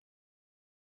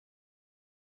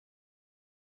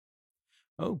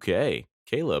Okay,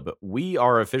 Caleb, we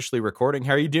are officially recording.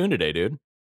 How are you doing today, dude?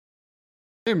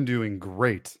 I am doing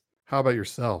great. How about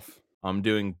yourself? I'm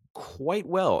doing quite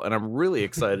well, and I'm really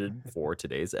excited for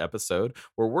today's episode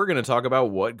where we're going to talk about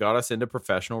what got us into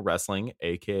professional wrestling,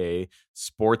 aka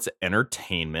sports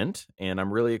entertainment. And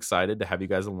I'm really excited to have you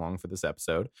guys along for this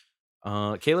episode.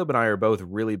 Caleb and I are both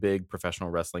really big professional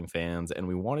wrestling fans, and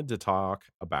we wanted to talk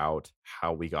about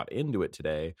how we got into it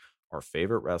today, our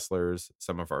favorite wrestlers,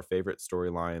 some of our favorite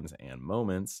storylines and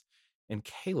moments. And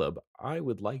Caleb, I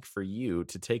would like for you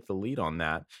to take the lead on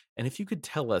that. And if you could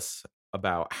tell us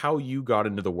about how you got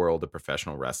into the world of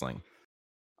professional wrestling.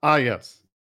 Yes.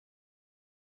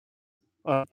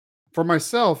 Uh, for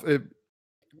myself, it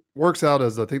works out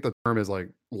as I think the term is like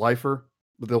lifer,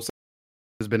 but they'll say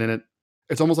has been in it.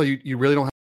 It's almost like you really don't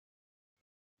have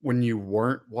when you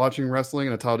weren't watching wrestling,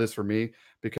 and that's how it is for me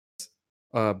because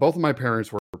both of my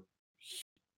parents were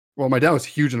well, my dad was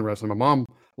huge into wrestling. My mom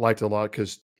liked it a lot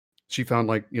because she found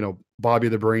Bobby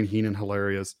the Brain Heenan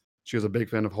hilarious. She was a big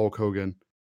fan of Hulk Hogan.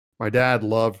 My dad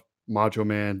loved Macho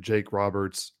Man, Jake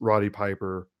Roberts, Roddy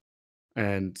Piper,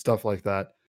 and stuff like that.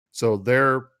 So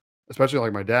they're especially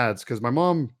like my dad's because my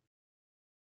mom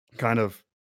kind of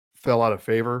fell out of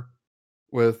favor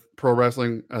with pro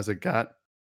wrestling as it got,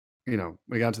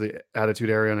 we got to the attitude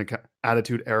era and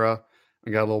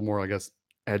got a little more, I guess,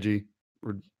 edgy.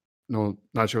 Or no,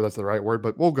 not sure that's the right word,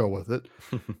 but we'll go with it.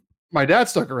 My dad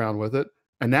stuck around with it,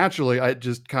 and naturally, I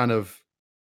just kind of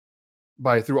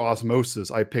by through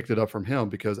osmosis, I picked it up from him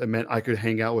because it meant I could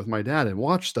hang out with my dad and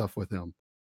watch stuff with him.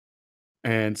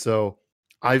 And so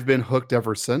I've been hooked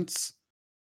ever since.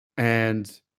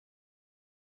 And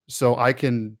so I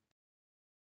don't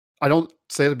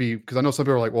say to be, because I know some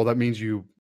people are like, well, that means you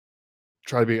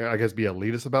try to be, I guess, be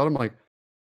elitist about them. Like,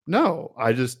 no,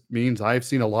 I just means I've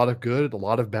seen a lot of good, a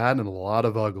lot of bad, and a lot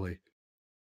of ugly.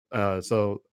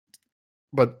 So,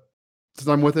 but since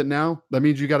I'm with it now, that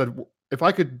means you got to, if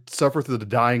I could suffer through the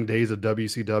dying days of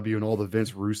WCW and all the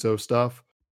Vince Russo stuff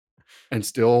and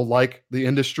still like the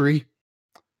industry,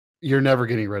 you're never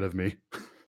getting rid of me.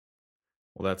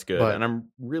 Well, that's good. But And I'm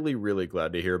really, really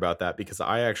glad to hear about that because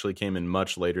I actually came in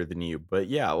much later than you. But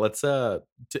yeah, let's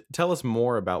tell us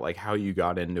more about like how you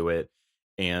got into it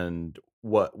and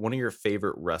what one of your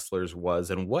favorite wrestlers was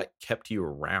and what kept you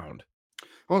around.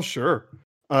 oh, sure.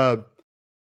 Uh,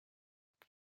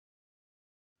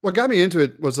 what got me into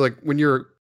it was like when you're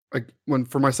like when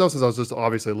for myself, since I was just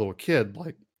obviously a little kid,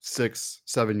 like 6,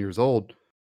 7 years old,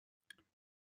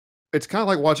 it's kind of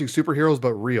like watching superheroes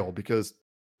but real because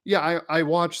yeah, I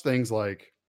watch things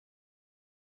like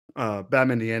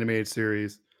Batman the animated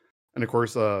series, and of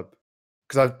course,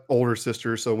 because I have older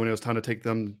sisters, so when it was time to take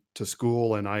them to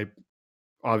school, and I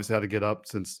obviously had to get up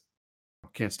since I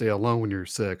can't stay alone when you're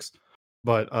 6,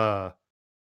 but I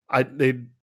they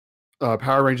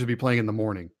Power Rangers would be playing in the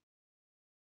morning.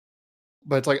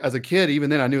 But it's like as a kid,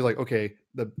 even then I knew like, okay,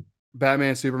 the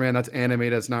Batman, Superman, that's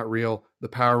animated, that's not real. The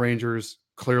Power Rangers,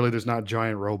 clearly there's not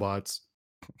giant robots.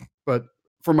 But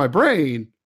for my brain,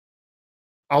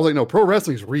 I was like, no, pro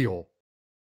wrestling's real.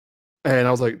 And I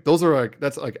was like, those are like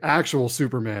that's like actual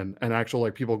Superman and actual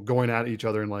like people going at each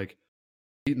other and like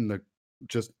eating the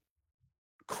just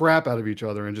crap out of each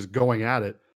other and just going at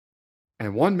it.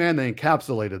 And one man that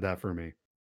encapsulated that for me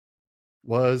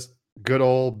was good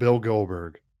old Bill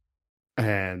Goldberg.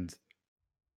 And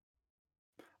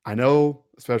I know,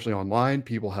 especially online,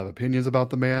 people have opinions about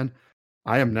the man.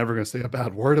 I am never going to say a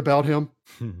bad word about him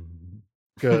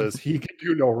because he can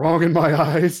do no wrong in my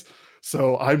eyes.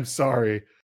 So I'm sorry.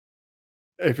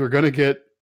 If you're going to get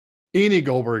any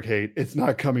Goldberg hate, it's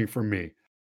not coming from me.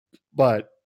 But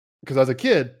because as a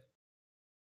kid,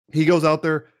 he goes out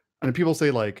there and people say,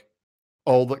 like,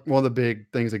 oh, one of the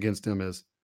big things against him is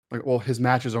like, well, his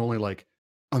matches are only like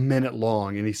a minute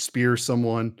long and he spears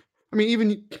someone. I mean,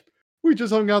 even we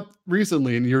just hung out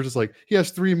recently and you're just like, he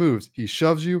has 3 moves. He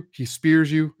shoves you, he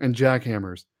spears you, and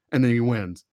jackhammers, and then he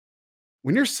wins.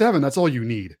 When you're 7, that's all you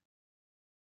need.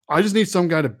 I just need some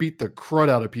guy to beat the crud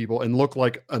out of people and look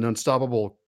like an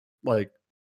unstoppable, like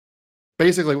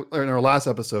basically in our last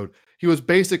episode, he was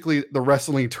basically the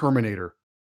wrestling Terminator.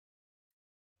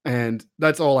 And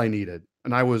that's all I needed.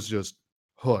 And I was just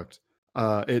hooked.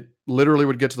 It literally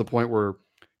would get to the point where,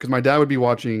 because my dad would be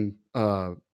watching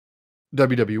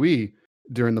WWE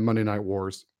during the Monday Night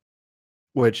Wars,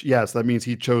 which, yes, that means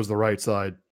he chose the right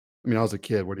side. I mean, I was a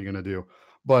kid. What are you going to do?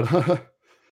 But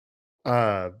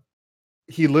uh,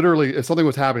 he literally, if something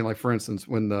was happening, like for instance,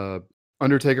 when the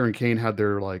Undertaker and Kane had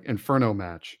their like Inferno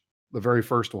match, the very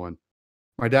first one,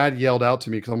 my dad yelled out to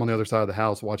me because I'm on the other side of the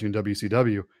house watching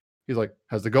WCW. He's like,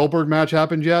 "Has the Goldberg match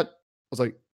happened yet?" I was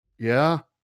like, "Yeah."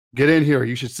 get in here.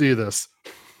 You should see this.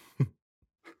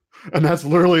 And that's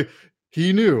literally,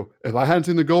 he knew if I hadn't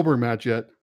seen the Goldberg match yet,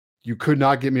 you could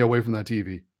not get me away from that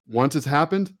TV. Once it's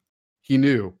happened, he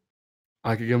knew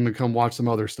I could get him to come watch some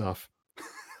other stuff.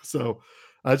 So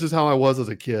that's just how I was as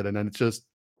a kid. And then it's just,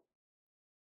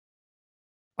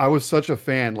 I was such a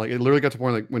fan. Like, it literally got to the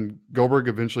point, like, when Goldberg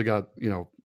eventually got, can't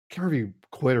remember if he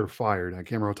quit or fired. I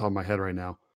can't remember off the top of my head right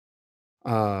now.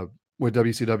 With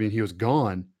WCW and he was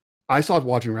gone, I stopped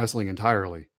watching wrestling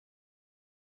entirely.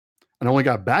 And I only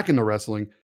got back into wrestling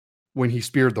when he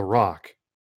speared The Rock.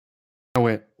 I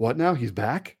went, what now? He's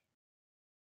back?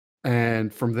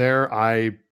 And from there,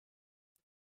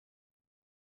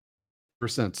 ever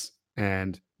since.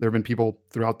 And there have been people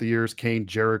throughout the years, Kane,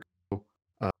 Jericho,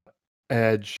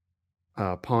 Edge,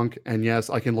 Punk. And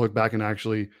yes, I can look back and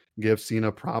actually give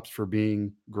Cena props for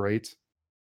being great.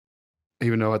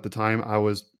 Even though at the time I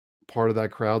was part of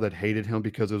that crowd that hated him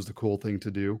because it was the cool thing to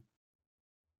do.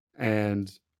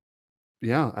 And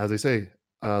yeah, as they say,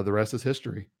 the rest is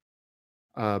history.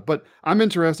 But I'm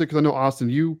interested because I know,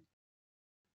 Austin,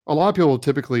 a lot of people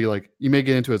typically, like, you may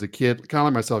get into it as a kid, kind of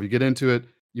like myself. You get into it,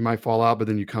 you might fall out, but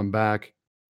then you come back.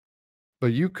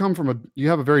 But you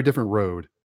have a very different road.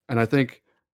 And I think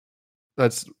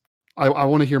I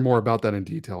want to hear more about that in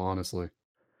detail, honestly.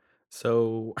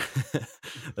 So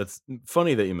that's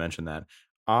funny that you mentioned that.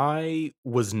 I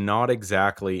was not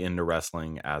exactly into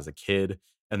wrestling as a kid.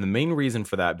 And the main reason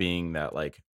for that being that,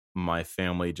 like, my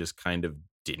family just kind of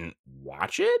didn't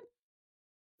watch it.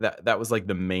 That was like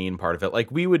the main part of it. Like,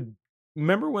 we would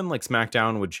remember when, like,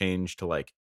 SmackDown would change to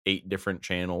like 8 different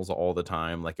channels all the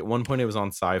time. Like, at one point it was on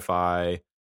Sci-Fi.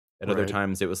 At other Right.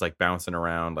 times it was like bouncing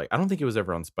around. Like, I don't think it was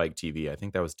ever on Spike TV. I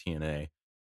think that was TNA.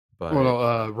 Well, But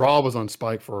no, Raw was on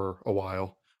Spike for a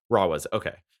while. Raw was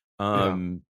okay. Yeah.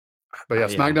 Um, But yeah,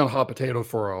 yeah, SmackDown hot potato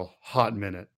for a hot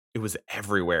minute. it was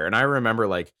everywhere. And I remember,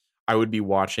 like, I would be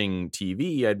watching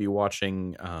TV. I'd be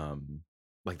watching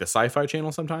like the Sci-Fi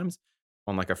channel sometimes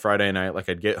on like a Friday night. Like,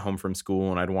 I'd get home from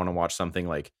school and I'd want to watch something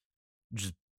like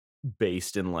just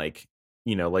based in, like,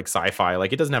 like sci-fi.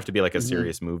 Like, it doesn't have to be like a Mhm.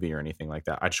 serious movie or anything like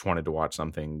that. I just wanted to watch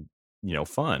something,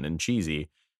 fun and cheesy.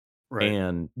 Right.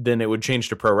 And then it would change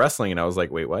to pro wrestling and I was like,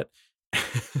 wait, what?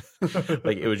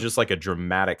 Like, it was just like a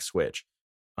dramatic switch.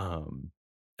 Um,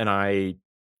 and I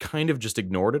kind of just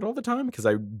ignored it all the time because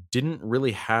I didn't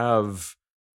really have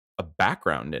a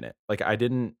background in it. Like, I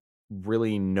didn't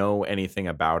really know anything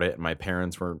about it. My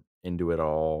parents weren't into it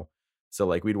all. So,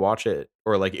 like, we'd watch it,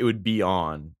 or like it would be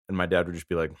on and my dad would just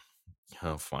be like,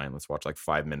 oh, fine, let's watch like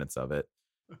 5 minutes of it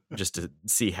just to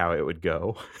see how it would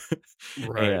go.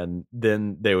 Right. And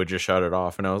then they would just shut it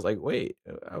off. And I was like, wait,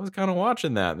 I was kind of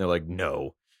watching that. And they're like,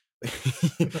 no,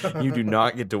 you do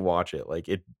not get to watch it. Like,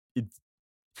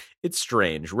 it's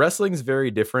strange. Wrestling's very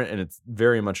different and it's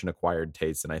very much an acquired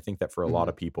taste. And I think that for a lot Mhm.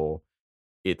 of people,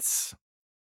 it's,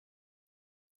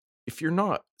 if you're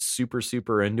not super,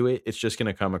 super into it, it's just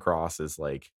going to come across as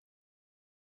like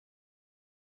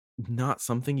not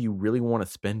something you really want to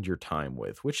spend your time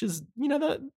with, which is,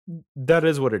 that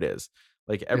is what it is.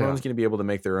 Like, Yeah. everyone's going to be able to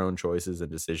make their own choices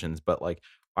and decisions, but like,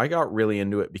 I got really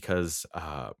into it because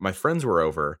my friends were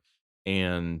over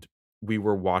and we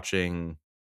were watching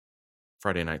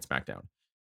Friday Night SmackDown.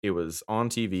 It was on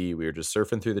TV. We were just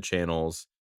surfing through the channels,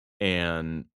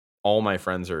 and all my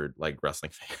friends are like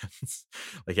wrestling fans.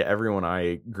 Like, everyone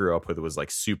I grew up with was like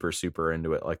super, super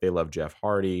into it. Like, they loved Jeff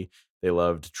Hardy, they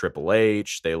loved Triple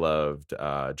H, they loved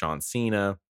John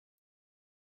Cena,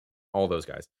 all those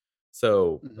guys.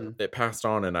 So Mhm. it passed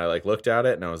on, and I like looked at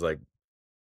it, and I was like,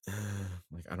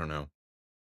 like, I don't know.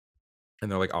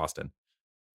 And they're like, Austin,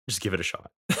 just give it a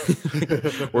shot.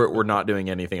 Like, we're not doing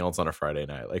anything else on a Friday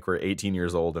night. Like, we're 18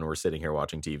 years old and we're sitting here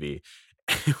watching TV,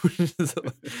 which is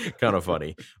kind of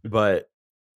funny. But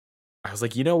I was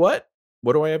like, you know what?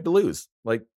 What do I have to lose?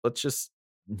 Like, let's just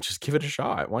give it a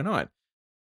shot. Why not?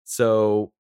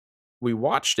 So we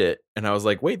watched it, and I was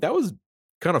like, wait, that was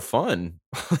kind of fun.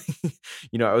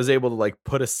 I was able to like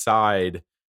put aside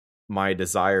my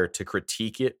desire to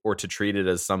critique it or to treat it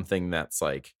as something that's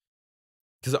like,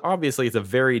 because obviously it's a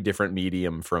very different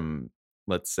medium from,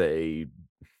 let's say,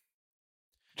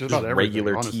 Just just about everything,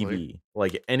 regular honestly. TV,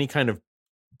 like any kind of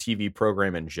TV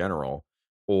program in general,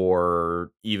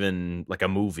 or even like a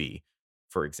movie,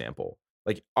 for example.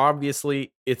 Like,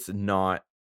 obviously, it's not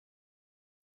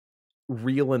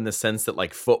real in the sense that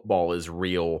like football is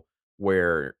real,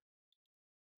 where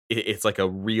it's like a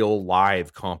real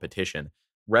live competition.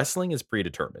 Wrestling is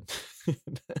predetermined.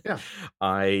 Yeah.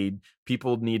 I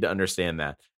People need to understand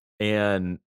that.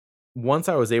 And once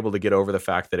I was able to get over the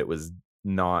fact that it was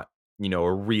not,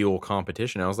 a real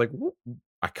competition, I was like,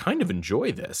 I kind of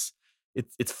enjoy this.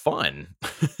 It's fun.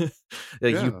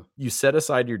 Like Yeah. you set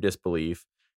aside your disbelief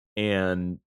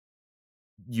and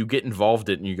you get involved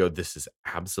in it and you go, this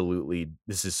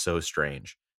is so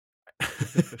strange.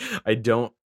 I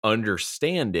don't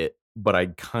understand it, but I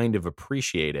kind of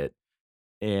appreciate it.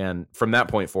 And from that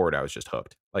point forward, I was just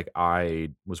hooked. Like I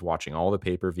was watching all the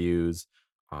pay-per-views.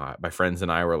 My friends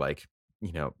and I were like,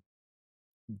 you know,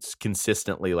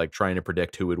 consistently like trying to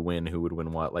predict who would win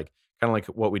what. Like kind of like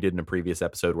what we did in a previous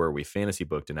episode where we fantasy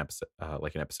booked an episode,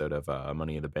 like an episode of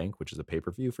Money in the Bank, which is a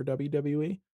pay-per-view for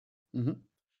WWE. Mhm.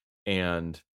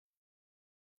 And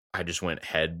I just went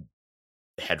head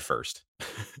first.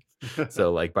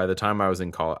 So like by the time I was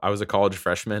in college, I was a college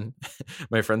freshman.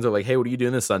 My friends are like, "Hey, what are you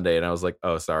doing this Sunday?" And I was like,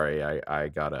 "Oh, sorry, I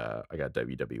got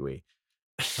WWE.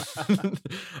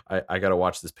 I got to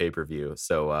watch this pay-per-view.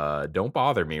 So don't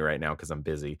bother me right now because I'm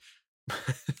busy."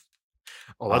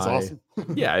 Oh, that's I awesome.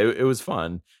 Yeah, it was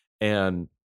fun. And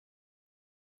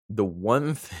the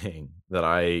one thing that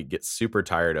I get super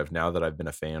tired of now that I've been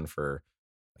a fan for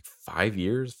like 5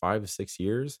 years, 5 to 6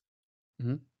 years,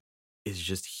 Mhm. is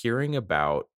just hearing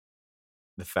about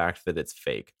the fact that it's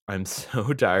fake. I'm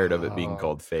so tired of it being Oh,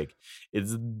 called fake.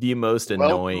 It's the most welcome,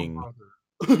 annoying.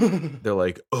 brother. They're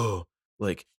like, "Oh,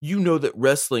 like you know that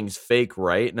wrestling's fake,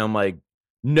 right?" And I'm like,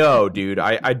 "No, dude,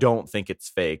 I don't think it's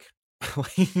fake."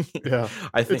 Like, Yeah.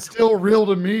 I It's think still real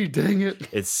to me, dang it.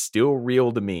 it's still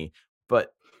real to me,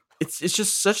 but it's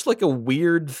just such like a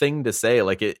weird thing to say.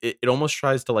 Like it almost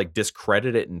tries to like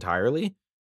discredit it entirely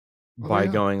Oh, by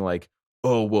yeah. going like,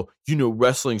 "Oh, well, you know,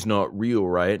 wrestling's not real,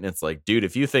 right?" And it's like, dude,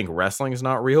 if you think wrestling's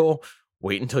not real,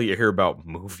 wait until you hear about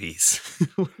movies.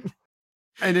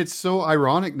 And it's so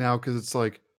ironic now because it's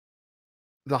like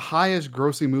the highest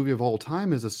grossing movie of all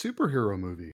time is a superhero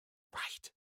movie. Right.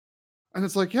 And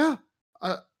it's like, yeah,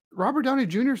 uh, Robert Downey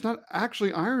Jr. is not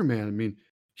actually Iron Man. I mean,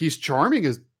 he's charming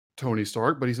as Tony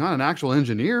Stark, but he's not an actual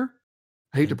engineer.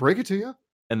 I hate to And break it to you.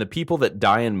 and the people that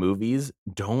die in movies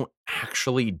don't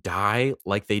actually die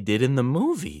like they did in the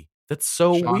movie. That's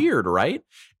so Sean weird, right?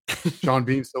 Sean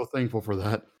Bean's so thankful for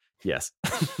that. Yes.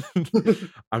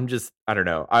 I don't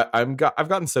know. I've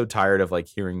gotten so tired of like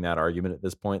hearing that argument at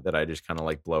this point that I just kind of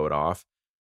like blow it off.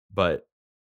 But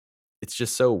it's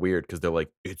just so weird because they're like,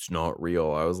 it's not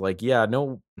real. I was like, yeah,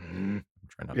 no. I'm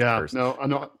trying not to Yeah, curse. no, I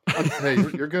know. Hey,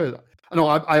 you're good. I know.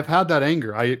 I've had that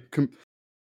anger.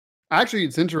 Actually,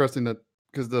 it's interesting that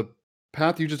because the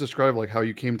path you just described, like how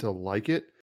you came to like it,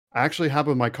 actually happened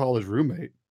with my college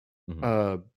roommate. Mhm.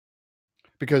 Uh,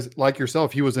 because like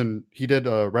yourself, he did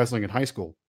wrestling in high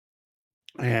school,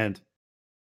 and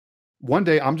one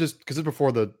day I'm just because it's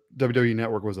before the WWE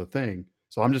Network was a thing,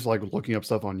 so I'm just like looking up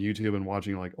stuff on YouTube and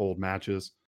watching like old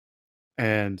matches,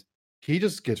 and he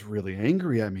just gets really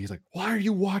angry at me. He's like, "Why are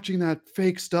you watching that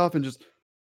fake stuff?" And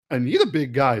he's a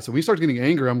big guy, so when he starts getting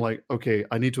angry, I'm like, "Okay,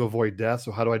 I need to avoid death.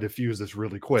 So how do I diffuse this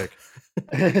really quick?"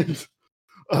 And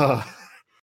uh,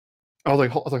 I was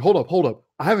like, hold up.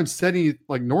 I haven't said any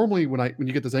like normally when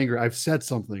you get this angry, I've said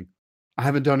something. I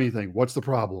haven't done anything. What's the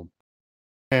problem?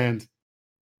 And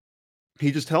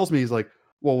he just tells me he's like,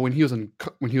 well, when he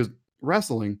was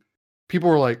wrestling, people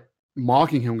were like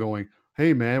mocking him, going,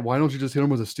 "Hey man, why don't you just hit him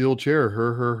with a steel chair,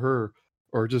 her,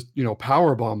 or just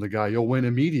power bomb the guy, you'll win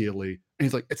immediately." And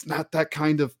he's like, "It's not that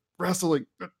kind of wrestling."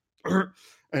 And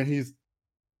I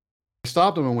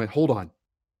stopped him and went, "Hold on,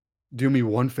 do me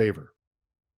one favor."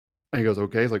 And he goes,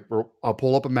 "Okay." He's like, "I'll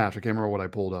pull up a match." I can't remember what I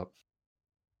pulled up.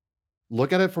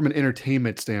 Look at it from an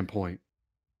entertainment standpoint,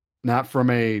 not from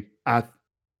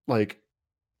like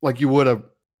you would a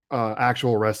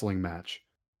actual wrestling match.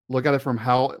 Look at it from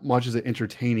how much is it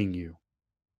entertaining you,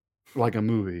 like a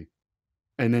movie.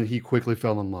 And then he quickly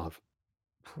fell in love.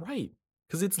 Right.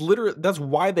 Because it's literally that's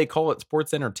why they call it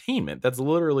sports entertainment. That's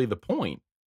literally the point.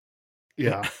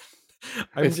 Yeah,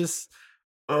 I'm it's just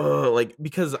like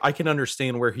because I can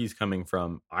understand where he's coming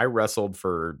from. I wrestled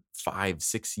for 5,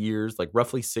 6 years, like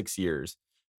roughly 6 years.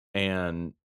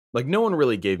 And like no one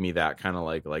really gave me that kind of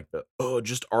like the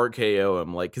just RKO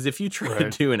him. Like, because if you try to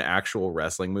right. do an actual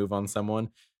wrestling move on someone,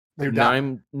 They're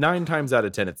down. nine times out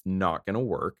of ten, it's not gonna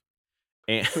work.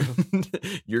 And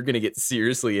you're gonna get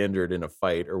seriously injured in a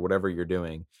fight or whatever you're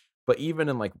doing. But even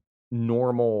in like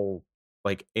normal,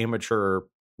 like amateur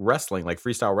wrestling, like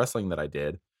freestyle wrestling that I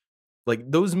did, like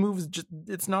those moves just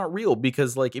it's not real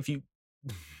because like if you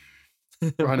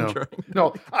I I'm know. trying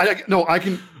No, I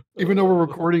can. Even though we're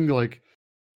recording like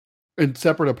in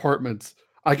separate apartments,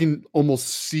 I can almost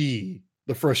see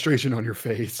the frustration on your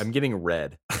face. I'm getting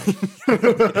red.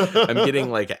 I'm getting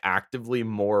like actively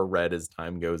more red as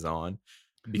time goes on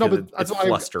No, because but it's that's why.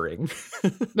 flustering.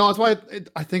 No, that's why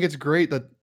I think it's great that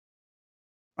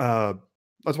Uh,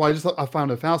 that's why I found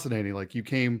it fascinating. Like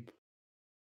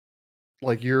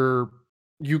like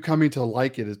you coming to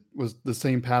like it was the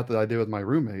same path that I did with my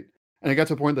roommate, and it got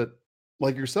to a point that,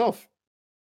 like yourself,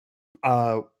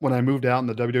 when I moved out and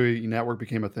the WWE Network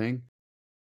became a thing,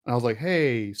 and I was like,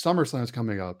 "Hey, SummerSlam's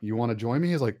coming up. You want to join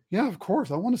me?" He's like, "Yeah, of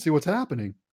course. I want to see what's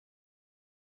happening."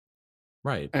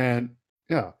 Right. And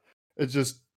yeah, it's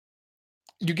just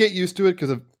you get used to it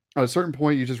because at a certain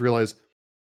point you just realize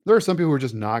there are some people who are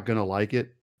just not going to like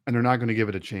it and they're not going to give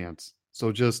it a chance.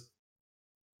 So just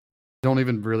don't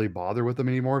even really bother with them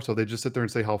anymore. So they just sit there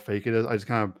and say how fake it is. I just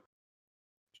kind of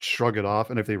shrug it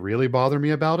off. And if they really bother me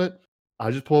about it,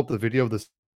 I just pull up the video of this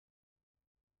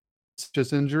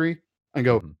just injury and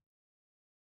go, Mhm.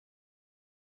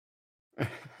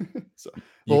 so, a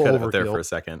You cut little out there for overkill. a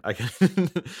second. I can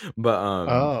but,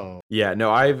 Oh, yeah,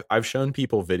 no, I've shown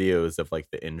people videos of, like,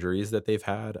 the injuries that they've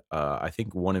had. I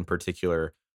think one in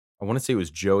particular, I wanna say it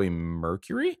was Joey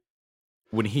Mercury,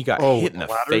 when he got oh, hit with in the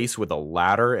the ladder. face with a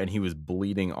ladder and he was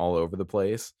bleeding all over the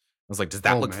place. I was like, "Does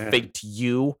that Oh look man. fake to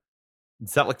you?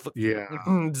 Does that look Yeah.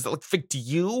 does that look fake to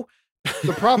you?"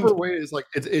 The proper way is like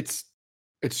it's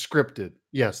scripted.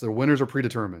 Yes, the winners are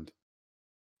predetermined,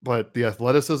 but the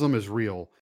athleticism is real.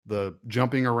 The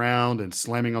jumping around and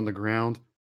slamming on the ground,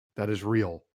 that is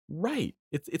real. Right.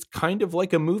 It's kind of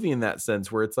like a movie in that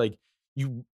sense where it's like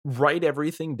you write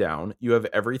everything down, you have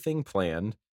everything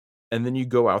planned, and then you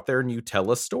go out there and you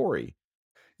tell a story.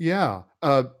 Yeah.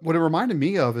 What it reminded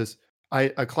me of is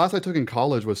a class I took in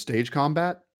college was stage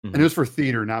combat, and it Mhm. was for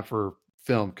theater, not for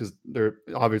film, because they're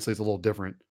obviously it's a little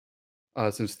different.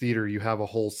 Since theater, you have a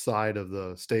whole side of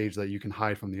the stage that you can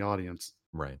hide from the audience.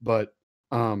 Right. But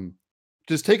um,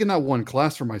 just taking that one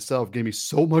class for myself gave me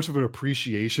so much of an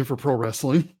appreciation for pro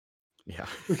wrestling Yeah.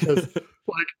 because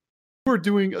like we're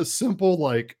doing a simple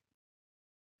like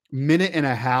minute and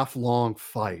a half long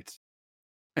fight.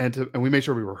 And we made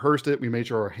sure we rehearsed it. We made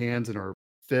sure our hands and our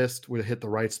fist would hit the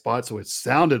right spot, so it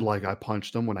sounded like I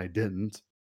punched him when I didn't.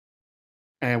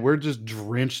 And we're just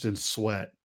drenched in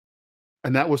sweat.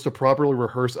 And that was to properly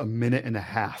rehearse a minute and a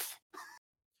half.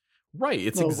 Right,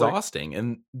 it's And I was like, exhausting,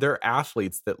 and there are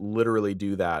athletes that literally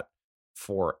do that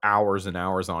for hours and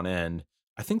hours on end.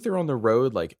 I think they're on the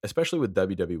road, like, especially with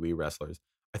WWE wrestlers,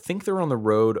 I think they're on the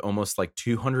road almost, like,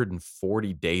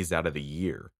 240 days out of the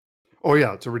year. oh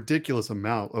yeah, it's a ridiculous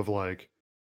amount of like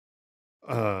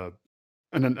uh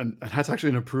and that's actually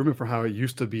an improvement from how it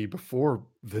used to be before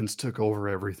Vince took over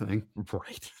everything.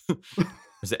 Right.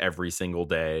 Is it every single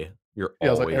day? You're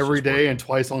Yeah, it's like always every just day and working.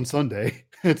 twice on Sunday.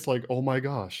 It's like, oh my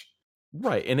gosh.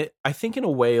 Right, and I think in a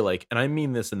way, like, and I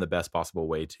mean this in the best possible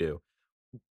way too,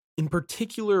 in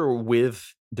particular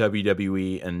with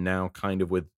WWE and now kind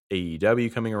of with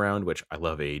AEW coming around, which I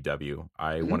love AEW.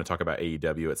 I want Mhm. to talk about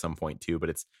AEW at some point too, but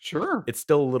Sure. it's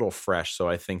still a little fresh, so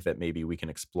I think that maybe we can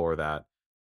explore that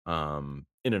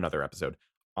in another episode.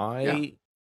 Yeah. I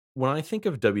When I think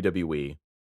of WWE,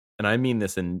 and I mean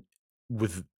this in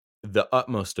with the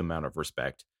utmost amount of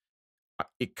respect,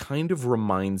 it kind of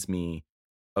reminds me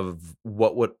of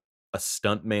what a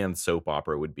stuntman soap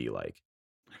opera would be like.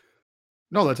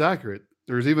 No, that's accurate.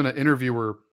 There's even an interview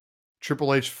where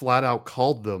Triple H flat out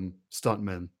called them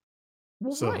stuntmen.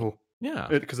 Well, right. So, Yeah.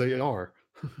 because they are.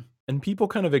 And people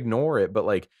kind of ignore it, but,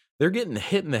 like, they're getting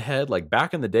hit in the head, like,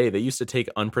 back in the day, they used to take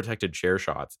unprotected chair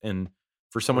shots, and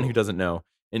for someone who Oh. doesn't know,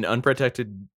 an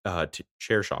unprotected,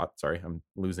 chair shot, sorry, I'm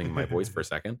losing my voice for a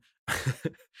second.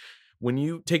 When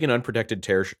you take an unprotected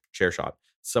chair shot,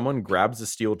 someone grabs a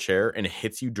steel chair and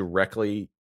hits you directly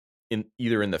in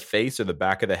either in the face or the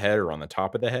back of the head or on the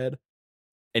top of the head,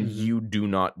 and Mhm. you do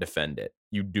not defend it.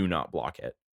 You do not block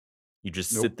it. You just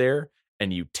sit Nope. there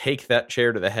and you take that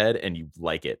chair to the head and you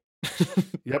like it.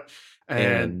 Yep.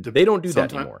 And And they don't do that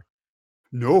sometimes anymore.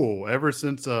 no, ever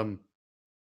since,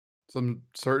 some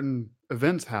certain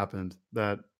events happened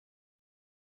that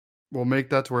will make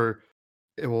that to where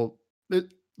it will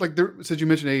it like, there since you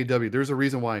mentioned AEW, there's a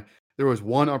reason why there was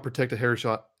one unprotected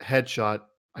headshot,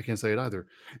 I can't say it either,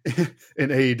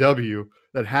 in AEW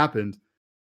that happened,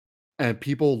 and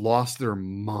people lost their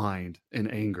mind in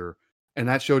anger, and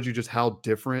that showed you just how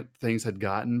different things had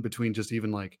gotten between just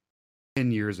even, like,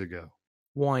 10 years ago.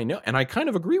 Well, I know, and I kind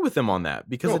of agree with them on that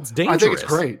because No, it's I think it's dangerous.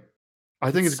 great.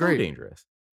 I think It's it's so great. dangerous.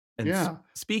 And Yeah.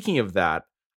 speaking of that,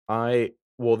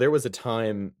 there was a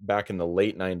time back in the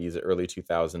late 90s, early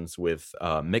 2000s with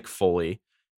Mick Foley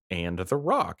and The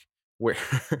Rock where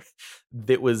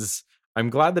that was, I'm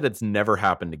glad that it's never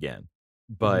happened again.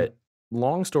 Mhm. But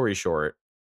long story short,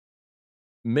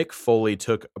 Mick Foley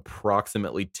took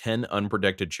approximately 10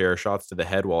 unprotected chair shots to the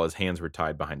head while his hands were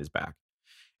tied behind his back.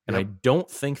 And I Yep.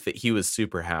 don't think that he was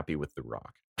super happy with The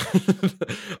Rock.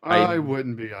 I I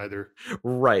wouldn't be either.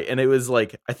 right, and it was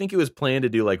like I think it was planned to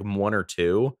do like 1 or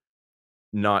 2,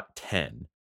 not 10,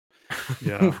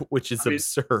 Yeah. which is I mean,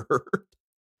 absurd.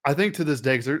 I think to this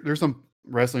day, 'cause there's some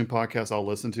wrestling podcasts I'll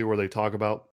listen to where they talk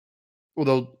about,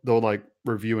 well, they'll like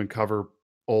review and cover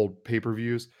old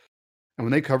pay-per-views. And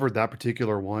when they covered that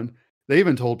particular one, they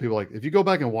even told people like, if you go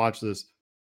back and watch this,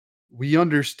 we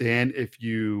understand if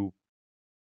you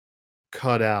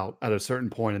cut out at a certain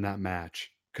point in that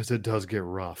match because it does get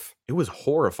rough. It was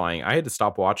horrifying. I had to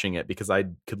stop watching it because I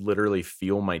could literally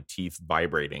feel my teeth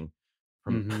vibrating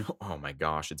from Hmm. oh my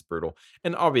gosh, it's brutal.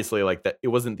 And obviously like that it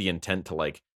wasn't the intent to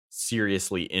like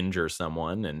seriously injure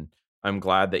someone, and I'm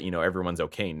glad that everyone's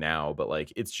okay now, but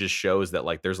like it just shows that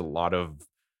like there's a lot of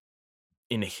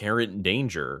inherent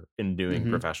danger in doing Hmm.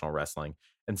 professional wrestling.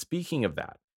 And speaking of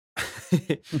that,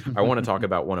 I want to talk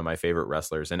about one of my favorite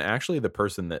wrestlers and actually the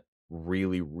person that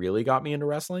really really got me into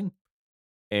wrestling.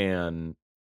 And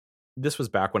this was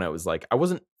back when I was like I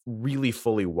wasn't really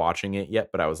fully watching it yet,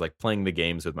 but I was like playing the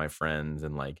games with my friends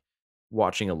and like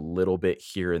watching a little bit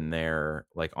here and there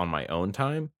like on my own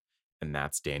time, and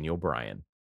that's Daniel Bryan.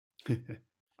 Dan-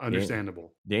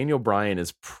 Understandable. Daniel Bryan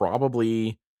is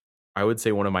probably, I would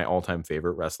say, one of my all-time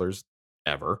favorite wrestlers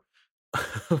ever.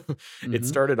 It Hmm.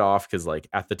 started off because like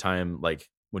at the time, like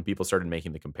when people started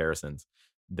making the comparisons,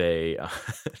 they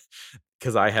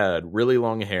because I had really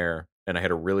long hair and I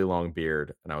had a really long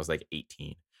beard and I was like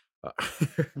 18. uh,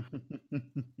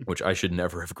 which I should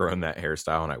never have grown that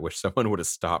hairstyle, and I wish someone would have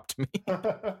stopped me.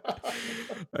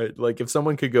 Like if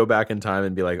someone could go back in time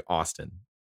and be like, Austin,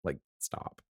 like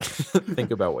stop.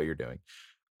 Think about what you're doing.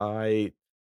 I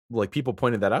like people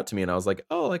pointed that out to me and I was like,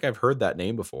 oh, like I've heard that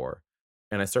name before.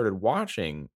 And I started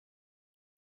watching,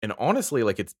 and honestly,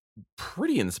 like it's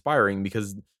pretty inspiring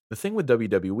because the thing with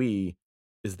WWE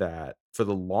is that for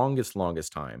the longest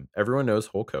time, everyone knows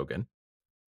Hulk Hogan.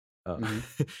 Uh, Hmm.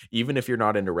 even if you're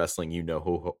not into wrestling, you know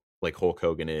who like Hulk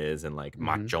Hogan is, and like Hmm.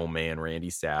 Macho Man Randy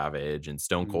Savage and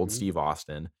Stone Cold Hmm. Steve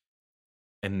Austin.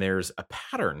 And there's a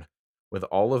pattern with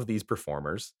all of these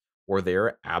performers where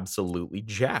they're absolutely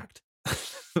jacked.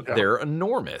 Yeah. They're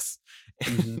enormous.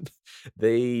 Hmm. And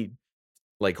they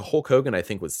like Hulk Hogan, I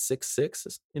think was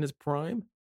 6'6" in his prime.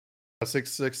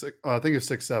 6'6", I think it's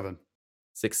 6'7".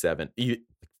 6'7".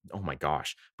 Oh my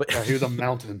gosh. But Yeah, he was a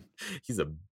mountain. he's a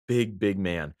big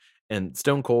man. And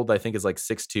Stone Cold, I think, is like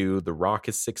 6'2". The Rock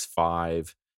is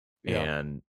 6'5". Yeah.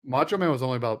 And Macho Man was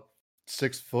only about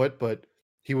 6 foot, but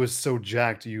he was so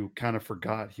jacked you kind of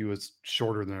forgot he was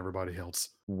shorter than everybody else.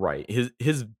 right,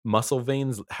 his muscle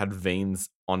veins had veins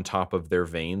on top of their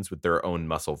veins with their own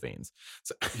muscle veins.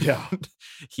 So Yeah.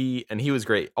 he was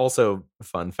great. Also,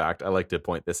 fun fact, I like to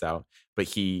point this out, but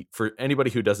he, for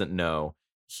anybody who doesn't know,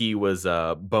 he was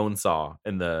Bonesaw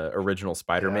in the original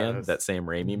Spider-Man Yes. that Sam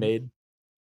Raimi Mhm. made.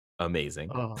 Amazing.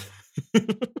 Oh,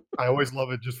 I always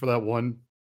love it just for that one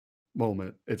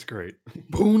moment. It's great.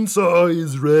 Bonesaw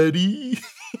is ready.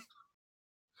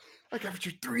 I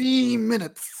captured 3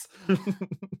 minutes.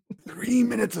 3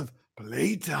 minutes of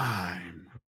playtime.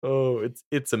 Oh,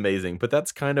 it's amazing. But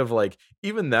that's kind of like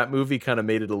even that movie kind of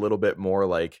made it a little bit more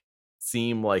like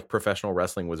seem like professional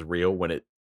wrestling was real when it,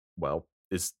 well,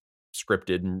 is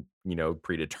scripted and,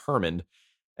 predetermined.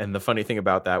 And the funny thing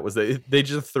about that was that they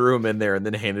just threw him in there and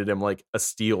then handed him like a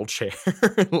steel chair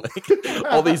and like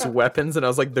all these weapons. And I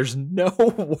was like, there's no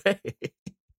way.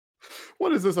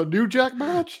 What is this, a New Jack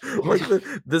match? Like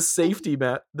the safety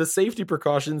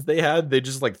precautions they had, they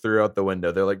just like threw out the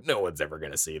window. They're like, no one's ever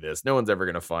gonna see this. No one's ever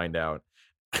gonna find out.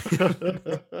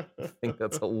 I think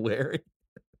that's hilarious.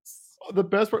 The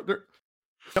best part there,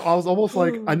 I was almost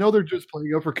like, I know they're just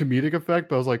playing up for comedic effect,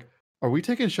 but I was like, "Are we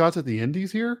taking shots at the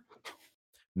indies here?"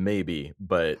 Maybe,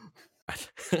 but I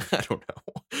don't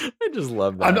know. I just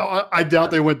love I know that. I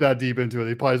doubt they went that deep into it.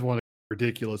 They probably just wanted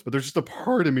ridiculous, but there's just a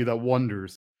part of me that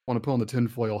wonders, wanna put on the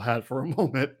tinfoil hat for a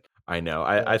moment. I know.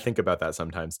 I Gosh. think about that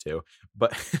sometimes too.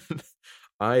 But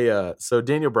so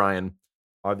Daniel Bryan,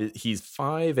 he's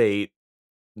 5'8",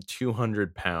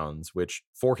 200 pounds, which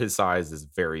for his size is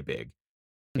very big.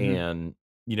 Mhm.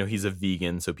 And he's a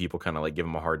vegan, so people kind of like give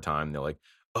him a hard time. They're like,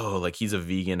 oh, like he's a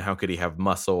vegan, how could he have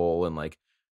muscle, and like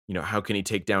how can he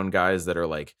take down guys that are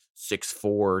like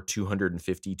 6'4",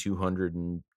 250,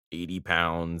 280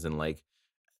 pounds, and like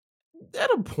at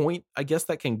a point I guess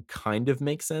that can kind of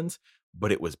make sense,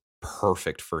 but it was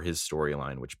perfect for his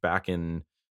storyline, which back in,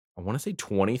 I want to say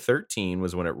 2013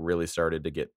 was when it really started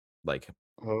to get like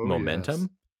Oh, yes. momentum.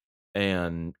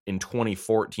 And in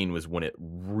 2014 was when it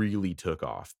really took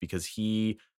off because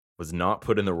he was not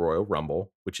put in the Royal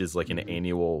Rumble, which is like an Mhm.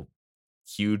 annual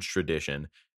huge tradition.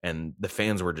 and the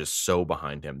fans were just so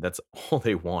behind him. That's all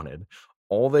they wanted.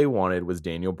 All they wanted was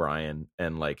Daniel Bryan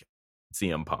and like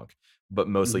CM Punk, but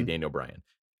mostly Mhm. Daniel Bryan.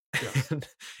 Yes. And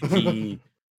he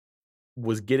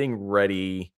was getting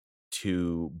ready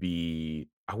to be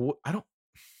I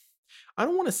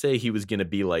don't want to say he was going to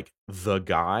be like the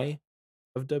guy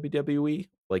of WWE.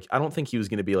 Like I don't think he was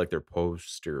going to be like their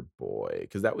poster boy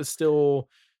because that was still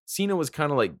Cena was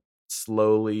kind of like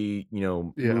slowly, Yeah.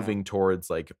 moving towards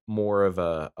like more of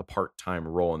a part-time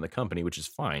role in the company, which is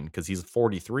fine because he's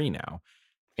 43 now.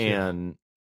 Yeah. And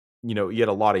you had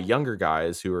a lot of younger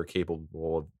guys who are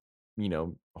capable of,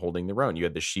 holding their own. You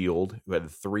had the Shield, who had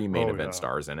three main Oh, event yeah.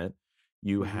 stars in it.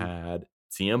 You Mhm. had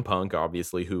CM Punk,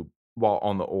 obviously, who, while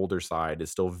on the older side,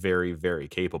 is still very, very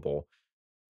capable.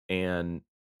 And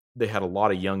they had a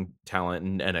lot of young talent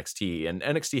in NXT, and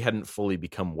NXT hadn't fully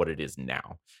become what it is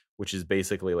now, which is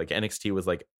basically like NXT was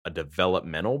like a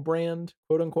developmental brand,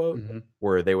 quote unquote, Mhm.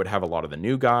 where they would have a lot of the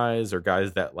new guys or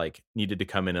guys that like needed to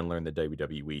come in and learn the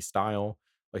WWE style,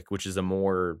 like which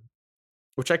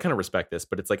I kind of respect this,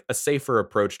 but it's like a safer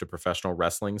approach to professional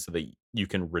wrestling so that you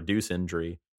can reduce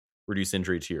injury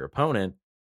to your opponent,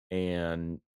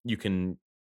 and you can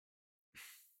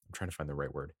I'm trying to find the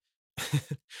right word.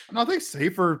 No, I think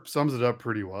safer sums it up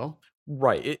pretty well.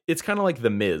 Right. It's kind of like the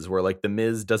Miz, where like the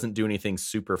Miz doesn't do anything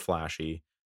super flashy.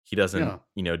 He doesn't,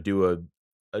 Yeah. do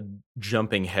a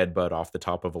jumping headbutt off the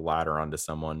top of a ladder onto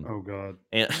someone. Oh god.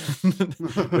 And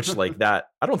which like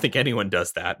that, I don't think anyone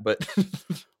does that, but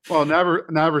Well,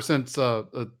 never since, uh,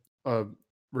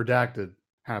 Redacted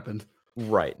happened.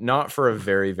 right, not for a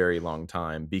very, very long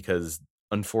time because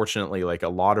unfortunately, like a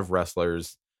lot of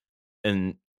wrestlers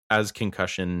and as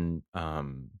concussion,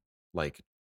 like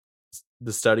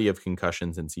the study of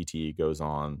concussions and CTE goes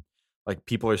on, like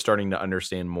people are starting to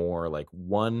understand more, like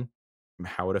one,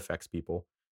 how it affects people,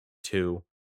 two,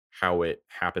 how it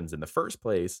happens in the first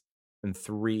place, and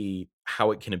three,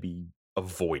 how it can be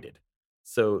avoided.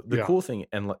 So the Yeah. cool thing,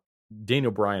 and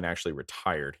Daniel Bryan actually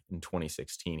retired in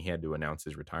 2016. He had to announce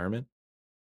his retirement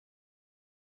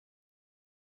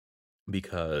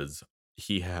because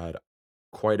he had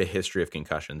quite a history of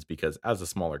concussions. Because as a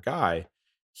smaller guy,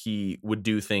 he would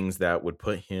do things that would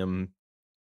put him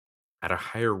at a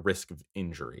higher risk of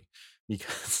injury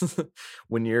because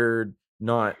when you're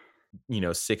not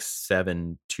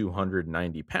 6'7",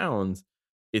 290 pounds,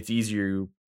 it's easier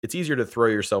to throw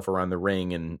yourself around the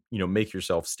ring and make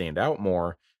yourself stand out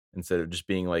more instead of just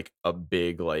being like a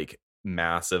big like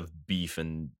massive beef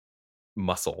and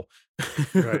muscle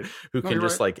Right. who No, can you're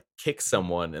just right. like kick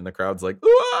someone and the crowd's like,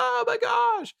 oh my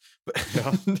gosh.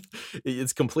 Yeah. But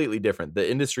it's completely different. The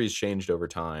industry's changed over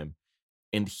time,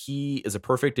 and he is a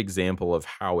perfect example of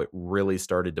how it really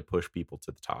started to push people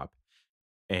to the top.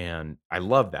 And I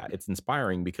love that. It's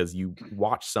inspiring because you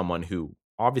watch someone who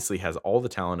obviously has all the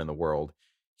talent in the world.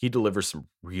 He delivers some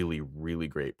really, really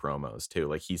great promos too.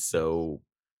 Like he's Yes. so,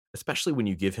 especially when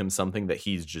you give him something that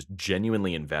he's just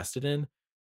genuinely invested in,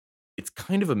 it's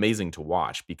kind of amazing to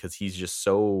watch because he's just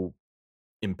so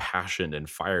impassioned and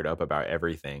fired up about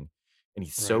everything, and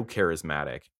he's so Right.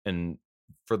 charismatic. And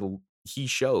he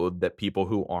showed that people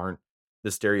who aren't the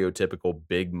stereotypical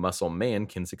big muscle man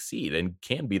can succeed and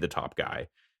can be the top guy.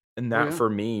 And Oh, that yeah. for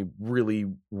me really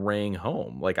rang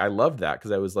home. Like I loved that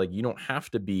because I was like, you don't have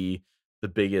to be the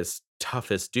biggest,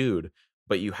 toughest dude,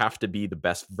 but you have to be the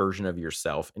best version of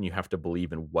yourself and you have to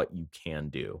believe in what you can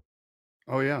do.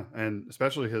 Oh, yeah, and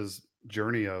especially his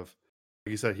journey of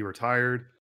like you said, he retired,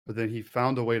 but then he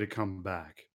found a way to come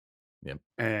back, Yeah.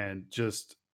 and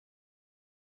just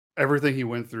everything he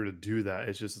went through to do that,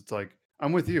 it's like,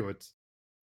 I'm with you, it's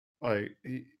like,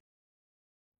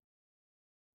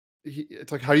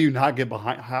 it's like, how do you not get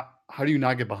behind how do you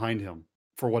not get behind him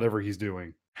for whatever he's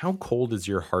doing? How cold is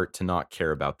your heart to not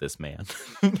care about this man?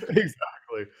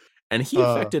 Exactly. And he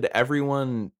Uh, affected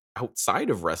everyone outside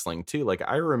of wrestling too. Like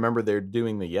I remember they're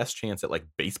doing the yes chants at like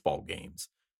baseball games.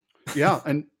 yeah,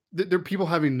 and there are people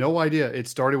having no idea it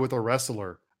started with a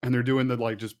wrestler, and they're doing the,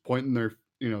 like, just pointing their,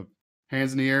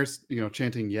 hands in the air,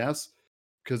 chanting "yes,"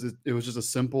 'cause it was just a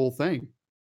simple thing.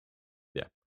 Yeah.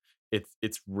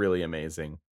 It's really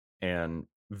amazing and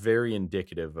very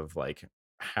indicative of like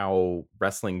how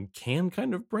wrestling can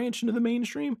kind of branch into the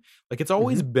mainstream. Like it's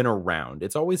always Mhm. been around.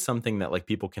 It's always something that like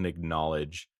people can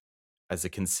acknowledge as a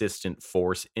consistent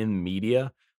force in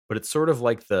media, but it's sort of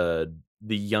like the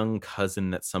young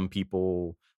cousin that some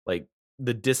people like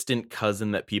the distant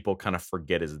cousin that people kind of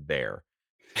forget is there.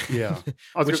 Yeah.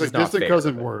 I was gonna Which say is not distant fair,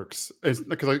 cousin but works. It's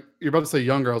because, like, you're about to say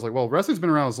younger, I was like, well, wrestling's been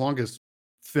around as long as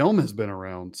film has been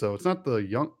around, so it's not the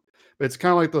young it's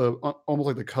kinda like the almost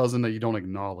like the cousin that you don't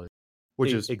acknowledge.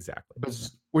 which is Exactly. Yeah.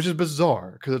 which is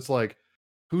bizarre because it's like,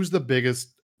 who's the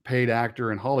biggest paid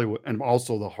actor in Hollywood and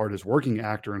also the hardest working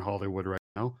actor in Hollywood right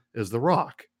now is The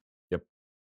Rock. Yep.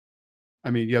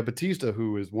 I mean, you have Batista,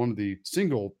 who is one of the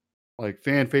single like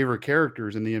fan favorite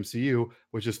characters in the MCU,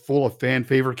 which is full of fan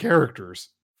favorite characters,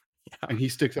 Yeah. and he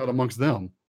sticks out amongst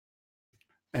them.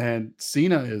 And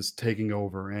Cena is taking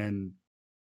over and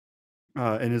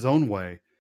in his own way.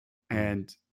 Mhm.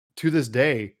 And to this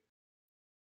day,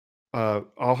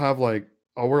 I'll have like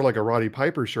I'll wear like a Roddy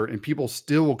Piper shirt, and people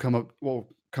still will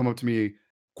come up to me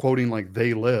quoting like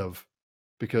 "They Live"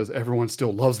 because everyone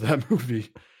still loves that movie.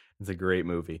 It's a great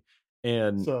movie.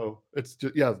 And So it's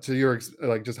just yeah, to your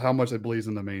like just how much it bleeds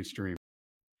in the mainstream.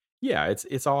 yeah,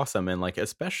 it's awesome, and, like,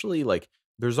 especially, like,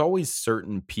 there's always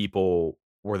certain people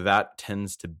where that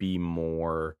tends to be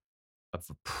more of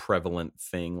a prevalent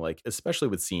thing, like, especially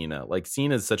with Cena. Like,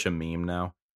 Cena's such a meme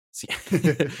now. Ce I in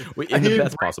the agree,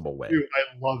 best possible way. too.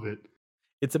 I love it.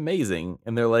 It's amazing,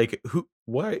 and they're like, "Who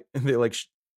what?" And they're like,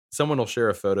 someone will share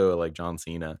a photo of, like, John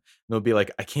Cena, and they'll be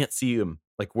like, "I can't see him.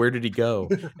 Like, where did he go?"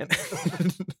 And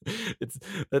it's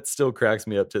that still cracks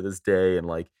me up to this day, and,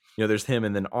 like, there's him,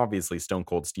 and then obviously Stone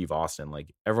Cold Steve Austin.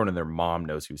 Like, everyone and their mom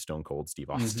knows who Stone Cold Steve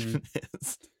Mhm. Austin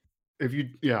is. If you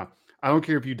yeah, I don't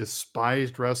care if you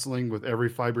despised wrestling with every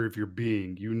fiber of your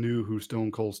being, you knew who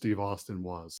Stone Cold Steve Austin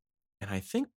was. And I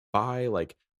think by,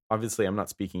 like, obviously, I'm not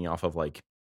speaking off of, like,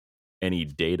 any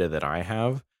data that I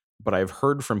have, but I've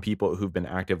heard from people who've been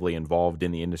actively involved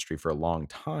in the industry for a long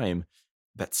time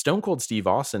that Stone Cold Steve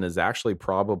Austin is actually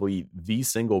probably the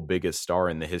single biggest star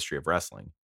in the history of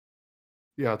wrestling.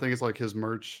 Yeah, I think it's like his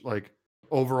merch, like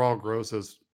overall gross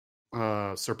has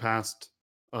surpassed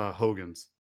Hogan's.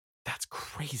 That's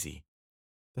crazy.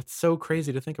 That's so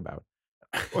crazy to think about.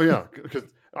 Oh yeah, because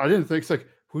I didn't think it's like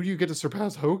who do you get to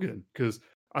surpass Hogan? Because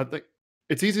I think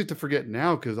it's easy to forget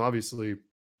now because obviously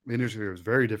the industry was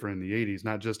very different in the '80s,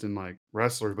 not just in like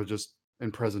wrestlers, but just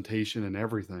in presentation and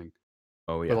everything.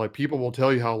 Oh, But yeah. like people will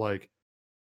tell you how like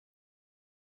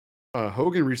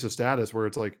Hogan reached a status where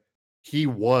it's like he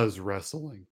was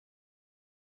wrestling,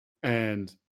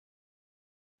 and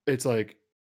it's like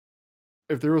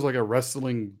if there was like a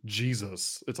wrestling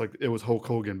Jesus, it's like it was Hulk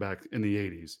Hogan back in the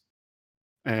 '80s.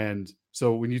 And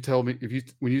so when you tell me if you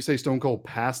when you say Stone Cold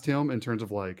passed him in terms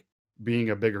of like being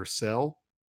a bigger sell,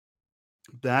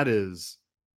 that is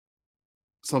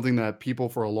something that people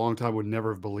for a long time would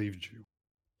never have believed you.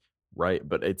 Right,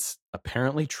 but it's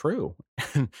apparently true.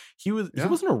 And he Yeah.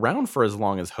 wasn't around for as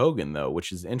long as Hogan though,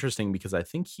 which is interesting because I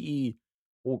think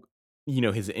well,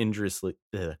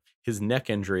 his neck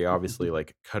injury obviously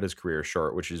like cut his career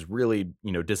short, which is really,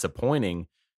 disappointing,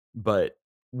 but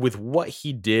with what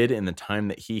he did in the time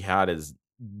that he had is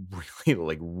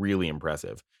really really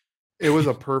impressive. It was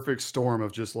a perfect storm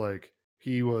of just like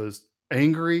he was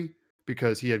angry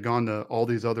because he had gone to all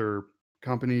these other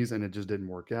companies and it just didn't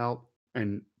work out.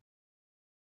 And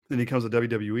then he comes to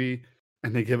WWE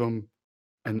and they give him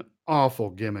an awful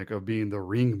gimmick of being the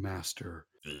ringmaster,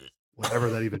 whatever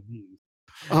that even means.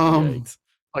 Um, Yikes.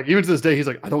 like even to this day, he's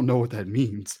like, I don't know what that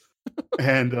means.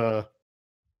 And uh,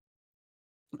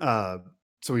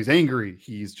 so he's angry.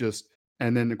 He's just,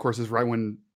 and then of course, is right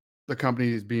when the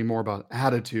company is being more about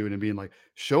attitude and being like,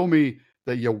 show me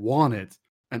that you want it.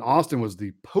 And Austin was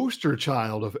the poster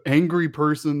child of angry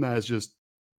person that's just,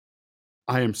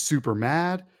 I am super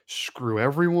mad. Screw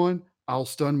everyone. I'll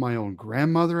stun my own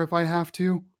grandmother if I have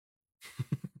to.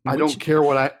 I don't Which care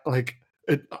what I like.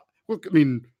 It, look, I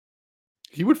mean,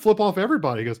 he would flip off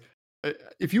everybody. He goes,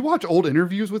 if you watch old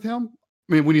interviews with him,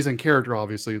 I mean, when he's in character,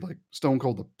 obviously, like Stone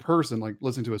Cold the person, like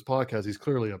listening to his podcast, he's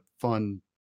clearly a fun.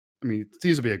 I mean, he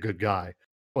seems to be a good guy.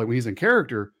 But like when he's in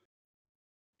character,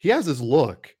 he has this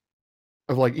look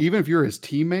of like, even if you're his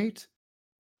teammate,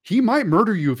 he might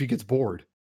murder you if he gets bored.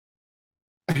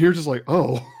 And you're just like,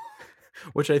 oh,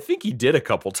 which I think he did a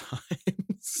couple times.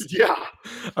 yeah.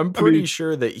 I'm I pretty mean,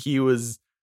 sure that he was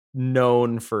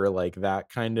known for like that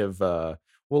kind of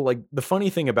well, like the funny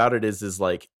thing about it is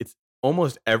like it's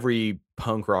almost every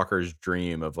punk rocker's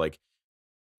dream of like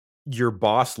your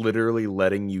boss literally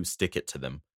letting you stick it to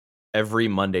them every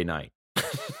Monday night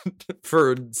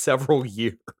for several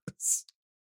years.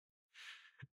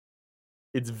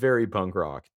 It's very punk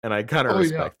rock, and I kind of oh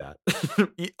yeah. respect that.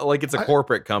 Like it's a I,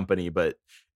 corporate company, but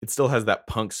it still has that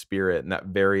punk spirit and that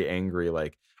very angry,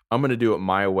 like, I'm gonna do it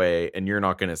my way and you're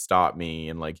not gonna stop me.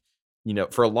 And like,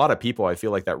 for a lot of people, I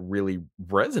feel like that really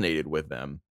resonated with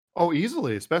them. oh,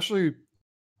 easily, especially.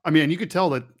 I mean, you could tell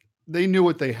that they knew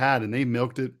what they had and they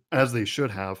milked it as they should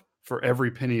have for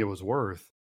every penny it was worth.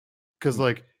 Because Y-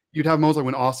 like you'd have moments like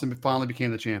when Austin finally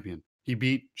became the champion. He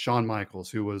beat Shawn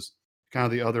Michaels, who was kind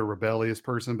of the other rebellious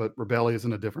person, but rebellious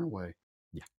in a different way.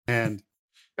 Yeah. And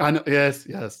I know, yes.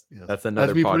 That's That's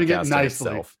another me putting it podcast in nicely.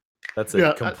 itself. That's a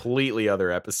Yeah, completely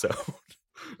other episode.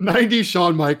 90s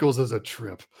Shawn Michaels is a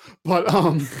trip, but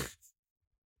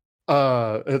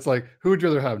it's like, who would you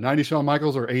rather have, 90s Shawn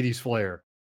Michaels or 80s Flair?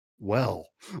 Well,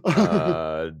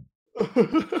 uh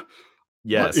but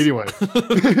yes. anyway,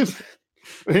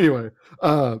 anyway,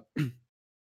 uh,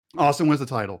 Austin wins the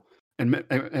title, and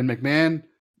McMahon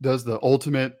does the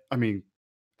ultimate. I mean,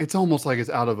 it's almost like it's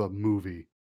out of a movie.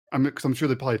 Because I'm sure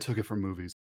they probably took it from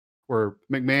movies, where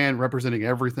McMahon representing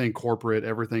everything corporate,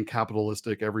 everything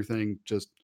capitalistic, everything just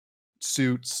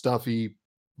suit stuffy,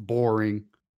 boring,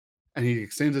 and he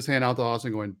extends his hand out to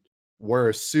Austin, going, "Wear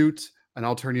a suit, and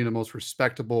I'll turn you into the most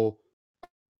respectable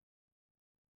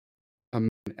man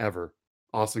ever."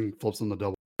 Austin flips on the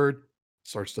double bird,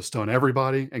 starts to stun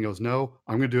everybody, and goes, "No,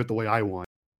 I'm going to do it the way I want."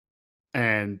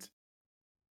 And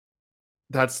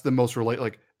that's the most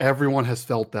like everyone has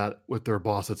felt that with their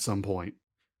boss at some point.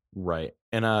 Right.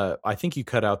 And I think you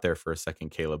cut out there for a second,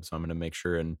 Caleb, so I'm going to make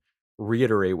sure and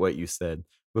reiterate what you said.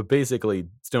 But basically,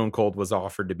 Stone Cold was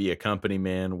offered to be a company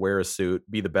man, wear a suit,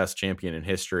 be the best champion in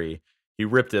history. He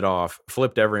ripped it off,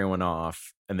 flipped everyone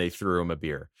off, and they threw him a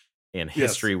beer. And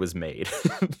history Yes. was made.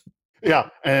 Yeah,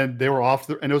 and they were off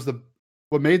and it was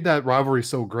what made that rivalry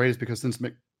so great is because since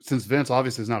Vince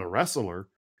obviously is not a wrestler,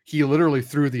 he literally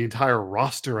threw the entire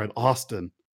roster at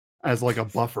Austin as like a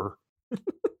buffer.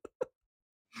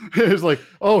 It was like,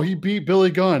 oh, he beat Billy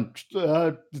Gunn.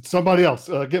 Somebody else.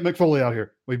 Get McFoley out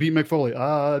here. We beat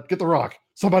McFoley. Get The Rock.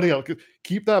 Somebody else.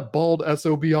 Keep that bald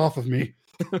SOB off of me.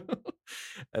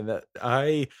 And that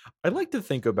I like to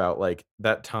think about like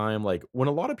that time, like when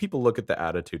a lot of people look at the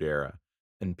Attitude Era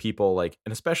and people like,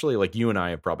 and especially like you and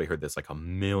I have probably heard this like a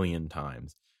million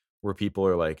times, where people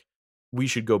are like, we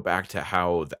should go back to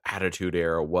how the Attitude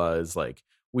Era was, like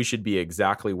we should be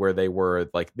exactly where they were,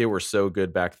 like they were so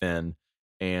good back then.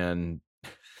 And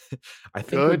I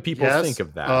think when Good. people think Yes.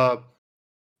 of that,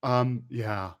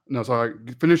 Yeah. No, sorry.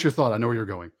 Finish your thought. I know where you're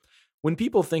going. when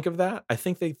people think of that, I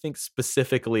think they think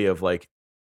specifically of like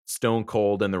Stone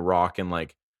Cold and The Rock and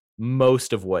like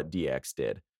most of what DX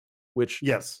did, which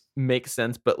Yes. makes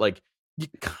sense. But like you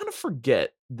kind of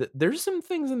forget that there's some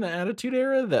things in the Attitude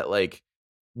Era that like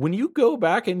when you go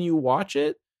back and you watch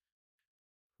it,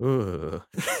 ugh.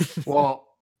 Well,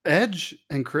 Edge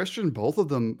and Christian, both of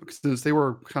them, since they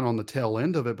were kind of on the tail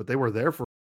end of it, but they were there for,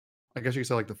 I guess you could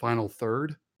say, like the final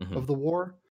third Mhm. of the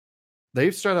war.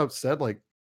 They've straight out said, like,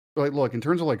 look, in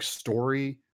terms of like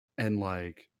story and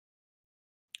like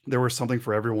there was something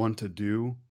for everyone to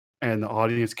do, and the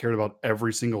audience cared about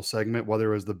every single segment,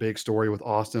 whether it was the big story with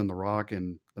Austin and The Rock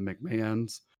and the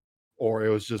McMahons, or it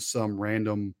was just some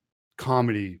random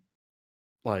comedy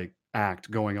like act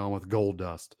going on with Gold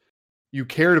Dust. You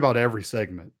cared about every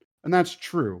segment, and that's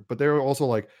true. But there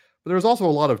was also a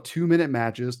lot of 2-minute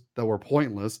matches that were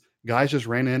pointless. Guys just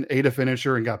ran in, ate a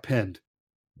finisher, and got pinned.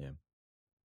 Yeah.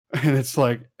 And it's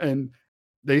like, and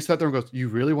they sat there and goes, "You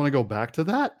really want to go back to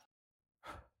that?"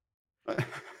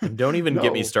 And don't even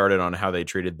get me No. started on how they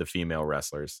treated the female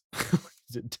wrestlers.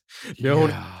 Don't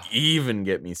Yeah. even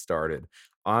get me started.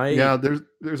 Yeah,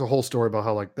 there's a whole story about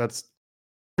how like that's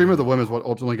Cream of the Women is what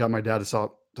ultimately got my dad to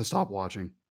stop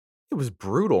watching. It was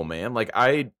brutal, man. Like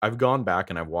I've gone back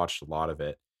and I've watched a lot of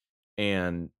it,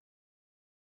 and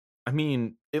I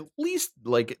mean, at least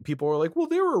like people were like, well,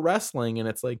 they were wrestling, and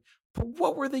it's like, but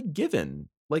what were they given?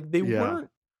 Like they Yeah. weren't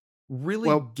really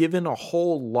Well, given a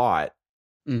whole lot,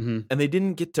 mhm. and they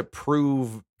didn't get to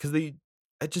prove, because it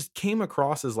just came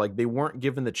across as like they weren't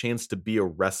given the chance to be a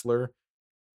wrestler.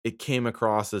 It came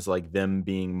across as like them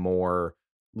being more,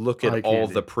 look at Eye all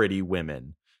the candy. pretty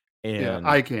women, Yeah, and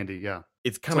eye candy, yeah.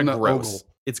 it's kind Something of to gross.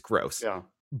 ogle. It's gross. Yeah.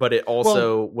 But it Well,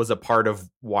 also was a part of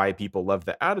why people love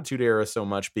the Attitude Era so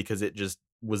much, because it just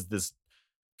was this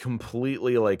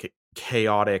completely like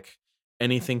chaotic,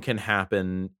 anything can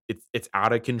happen. It's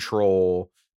out of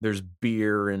control. There's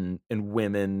beer and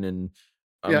women, and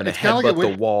I'm yeah, gonna it's kinda like it headbutt the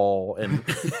went wall, and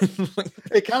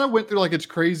it kinda went through like its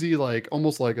crazy, like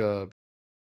almost like a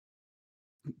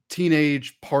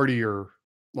teenage partier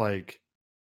like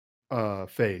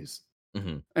phase.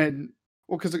 Mhm. And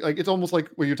well, because like it's almost like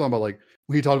what you're talking about, like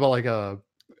when you talked about like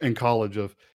in college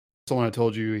of someone had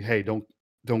told you, hey, don't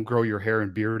grow your hair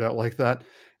and beard out like that.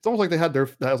 It's almost like they had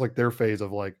that was like their phase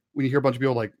of like when you hear a bunch of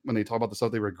people like when they talk about the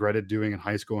stuff they regretted doing in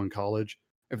high school and college,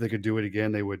 if they could do it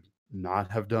again, they would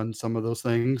not have done some of those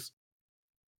things.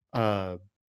 Uh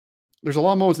there's a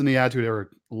lot of moments in the Attitude Era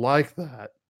like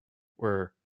that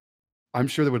where I'm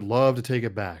sure they would love to take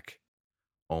it back.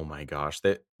 Oh my gosh,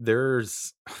 that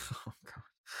there's oh God.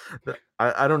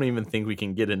 I don't even think we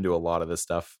can get into a lot of the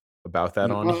stuff about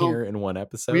that on Well, here in one we'd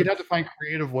episode. have to find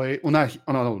creative way. Well, not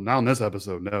oh, no, not in this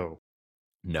episode. No.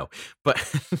 No, but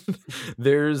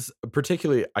there's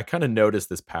particularly, I kind of noticed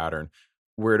this pattern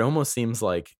where it almost seems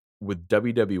like with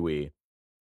WWE,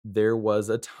 there was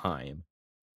a time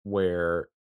where,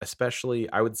 especially,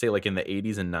 I would say like in the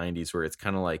 80s and 90s, where it's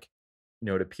kind of like,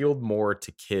 it appealed more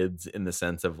to kids in the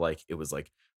sense of like, it was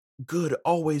like, good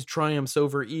always triumphs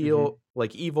over Hmm.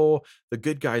 evil. The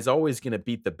good guy's always going to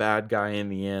beat the bad guy in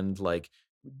the end. Like,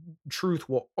 truth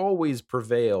will always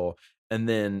prevail. And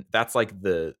then that's like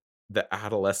the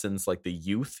adolescence, like the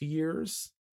youth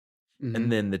years, and Hmm.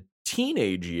 then the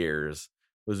teenage years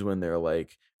was when they're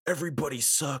like, everybody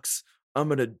sucks. I'm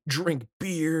going to drink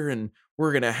beer and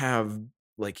we're going to have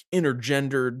like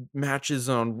intergendered matches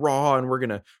on Raw and we're going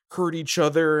to hurt each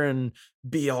other and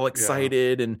be all Yeah.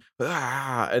 excited and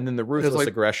then the It's ruthless like,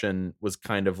 aggression was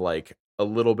kind of like a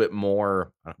little bit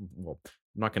more, well,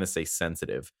 I'm not going to say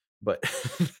sensitive, but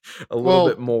a little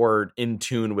bit well, more in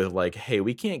tune with like, hey,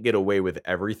 we can't get away with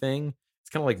everything. It's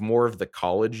kind of like more of the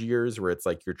college years where it's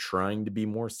like you're trying to be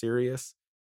more serious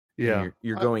and yeah.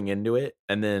 you're going into it,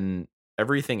 and then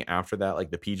everything after that,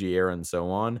 like the PG era and so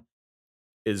on,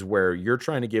 is where you're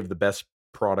trying to give the best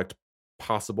product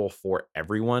possible for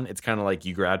everyone. It's kind of like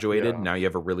you graduated, Yeah. now you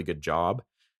have a really good job.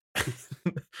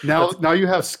 Now, That's now you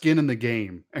have skin in the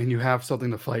game, and you have something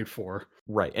to fight for.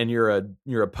 right. And you're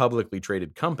a publicly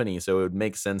traded company, so it would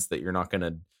make sense that you're not going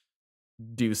to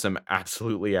do some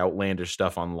absolutely outlandish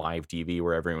stuff on live TV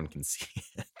where everyone can see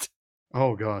it.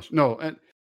 Oh gosh, no, and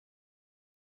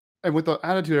with the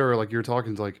attitude era, like you're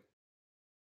talking, is like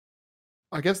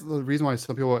I guess the reason why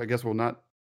some people, I guess, will not,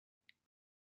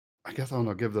 I guess I don't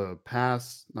know, give the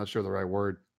pass. Not sure the right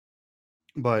word,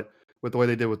 but with the way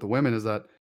they did with the women is that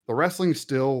the wrestling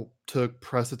still took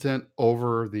precedent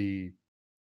over the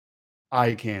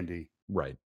eye candy.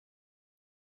 Right.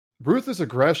 Ruthless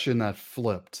aggression that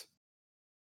flipped,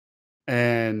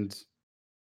 and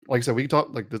like I said, we can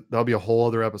talk like that'll be a whole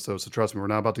other episode. So trust me, we're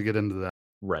not about to get into that.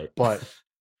 Right. But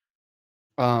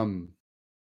um,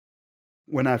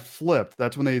 when I flipped,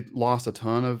 that's when they lost a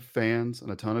ton of fans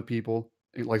and a ton of people,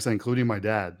 like I said, including my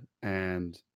dad,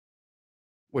 and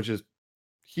which is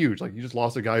huge. Like you just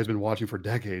lost a guy who's been watching for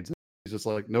decades. He's just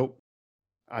like, nope,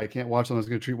 I can't watch someone that's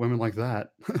going to treat women like that.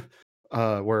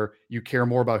 Where you care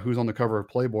more about who's on the cover of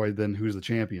Playboy than who's the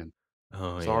champion.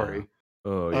 Oh yeah. Sorry.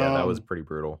 Oh yeah, that was Um, pretty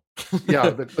brutal. yeah,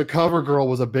 the cover girl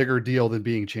was a bigger deal than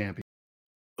being champion.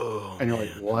 Oh And you're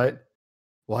like, man. what?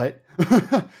 What?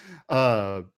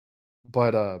 uh,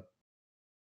 but uh,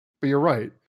 but you're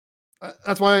right.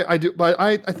 That's why I do. But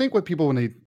I think what people when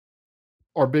they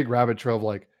are big rabbit trail of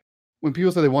like when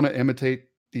people say they want to imitate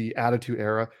the Attitude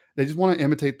Era, they just want to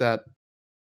imitate that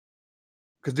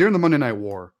because during the Monday Night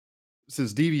War,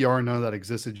 since DVR none of that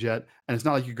existed yet, and it's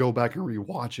not like you go back and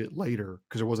rewatch it later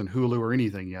because there wasn't Hulu or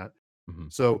anything yet.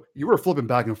 Mhm. So you were flipping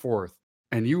back and forth,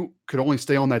 and you could only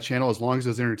stay on that channel as long as it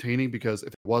was entertaining. Because if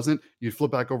it wasn't, you'd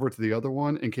flip back over to the other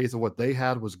one in case of what they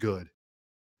had was good.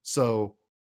 So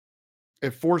it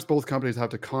forced both companies to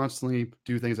have to constantly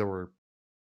do things that were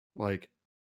like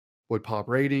would pop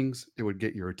ratings, it would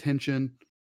get your attention,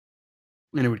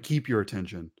 and it would keep your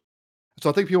attention. So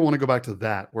I think people want to go back to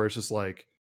that, where it's just like,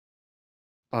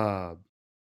 uh,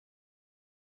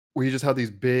 where you just have these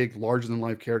big, larger than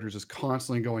life characters just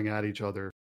constantly going at each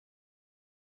other.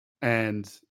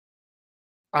 And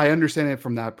I understand it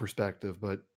from that perspective,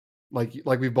 but like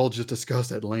we've both just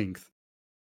discussed at length,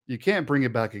 you can't bring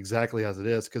it back exactly as it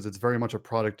is because it's very much a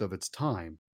product of its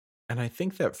time. And I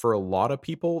think that for a lot of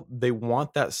people, they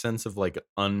want that sense of like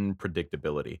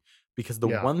unpredictability. Because the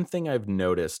Yeah, one thing I've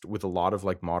noticed with a lot of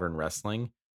like modern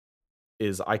wrestling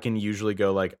is I can usually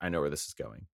go like, I know where this is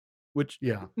going, which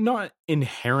yeah, not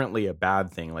inherently a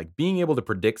bad thing. Like being able to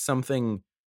predict something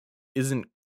isn't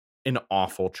an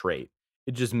awful trait.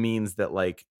 It just means that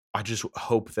like I just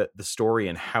hope that the story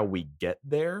and how we get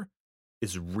there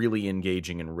is really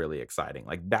engaging and really exciting.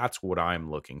 Like that's what I'm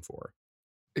looking for.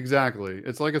 exactly.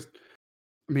 It's like a,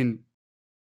 I mean,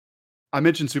 I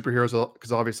mentioned superheroes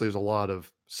because obviously there's a lot of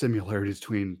similarities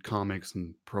between comics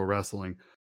and pro wrestling,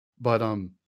 but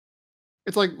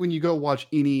it's like when you go watch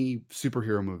any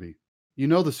superhero movie, you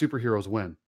know the superheroes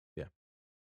win, Yeah.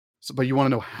 so, but you want to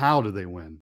know how do they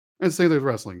win. And same with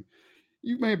wrestling,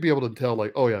 you may be able to tell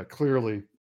like, oh yeah, clearly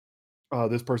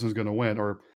this person's going to win,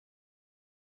 or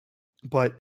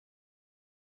but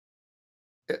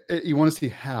you want to see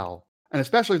how, and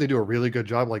especially if they do a really good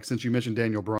job. Like since you mentioned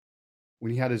Daniel Bryan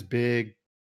when he had his big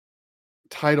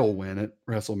title win at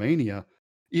WrestleMania,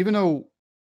 even though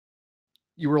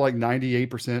you were like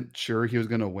 98% sure he was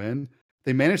going to win,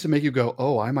 they manage to make you go,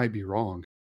 "Oh, I might be wrong.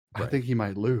 I Right. think he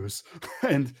might lose."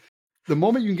 And the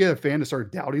moment you can get a fan to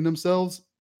start doubting themselves,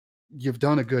 you've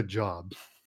done a good job.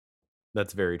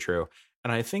 That's very true.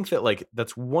 And I think that like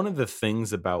that's one of the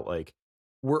things about like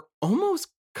we're almost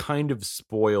kind of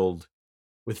spoiled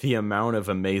with the amount of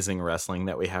amazing wrestling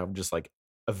that we have just like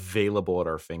available at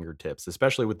our fingertips,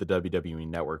 especially with the WWE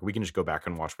network. We can just go back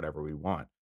and watch whatever we want.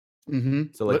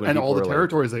 Mhm. So like when And all people the are like,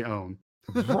 territories they own.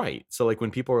 right. So like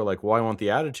when people are like, well, I want the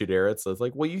Attitude Era, it's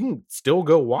like, well, you can still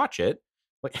go watch it.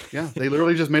 Like Yeah, they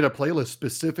literally just made a playlist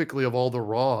specifically of all the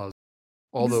Raws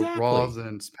exactly.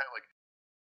 and like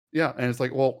yeah, and it's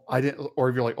like, well, I didn't or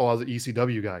if you're like, "Oh, I was an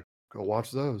ECW guy," go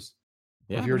watch those.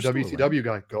 Or if Yeah, you're they're a still around. WCW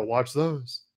guy, go watch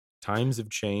those. Times have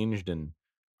changed, and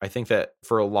I think that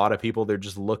for a lot of people they're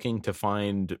just looking to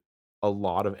find a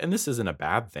lot of, and this isn't a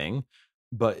bad thing,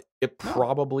 but it No.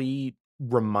 probably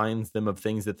reminds them of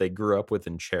things that they grew up with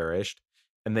and cherished,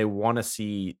 and they want to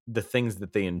see the things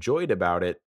that they enjoyed about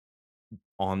it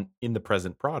on in the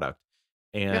present product.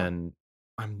 Yeah. And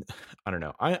I'm I don't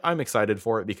know, I'm excited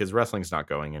for it because wrestling's not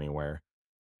going anywhere.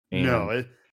 No, And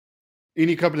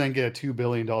any company that can get a $2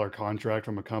 billion contract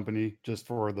from a company just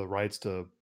for the rights to,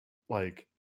 like,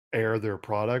 air their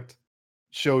product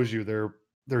shows you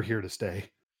they're here to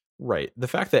stay. right, the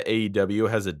fact that AEW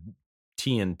has a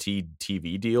TNT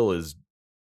TV deal is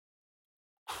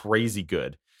crazy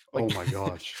good. Oh Like my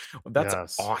gosh. that's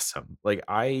Yes. awesome. Like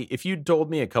if you told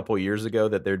me a couple years ago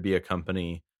that there'd be a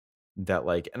company that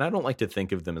like, and I don't like to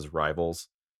think of them as rivals.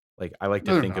 Like I like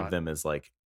to No, they're think of not. them as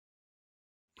like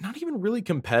not even really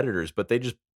competitors, but they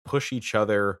just push each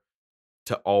other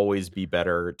to always be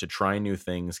better, to try new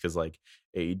things cuz like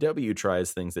AEW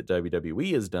tries things that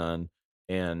WWE has done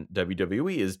and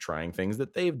WWE is trying things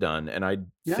that they've done, and I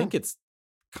Yeah. think it's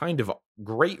kind of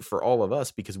great for all of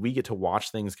us because we get to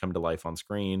watch things come to life on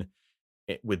screen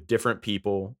with different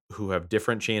people who have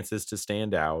different chances to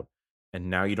stand out. And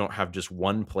now you don't have just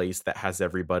one place that has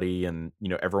everybody, and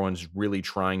everyone's really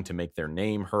trying to make their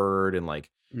name heard, and like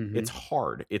it's Mhm.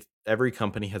 hard. It's every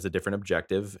company has a different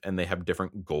objective and they have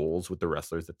different goals with the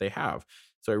wrestlers that they have.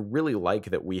 So I really like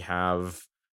that we have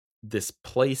this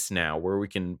place now where we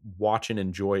can watch and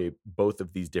enjoy both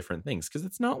of these different things, because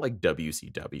it's not like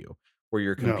WCW where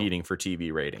you're No. competing for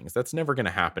TV ratings. That's never going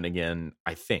to happen again,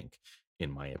 I think,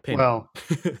 in my opinion. Well,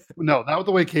 no, not with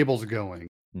the way cable's going.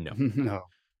 No. No.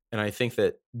 And I think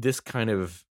that this kind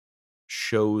of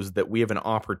shows that we have an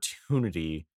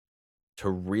opportunity to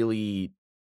really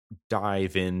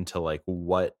dive into like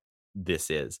what this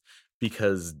is,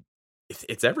 because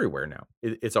it's everywhere now.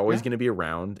 It's always Yeah. going to be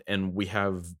around, and we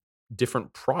have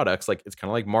different products. Like it's kind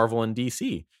of like Marvel and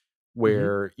DC, Mhm.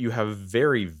 where you have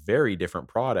very, very different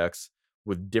products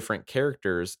with different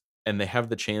characters, and they have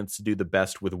the chance to do the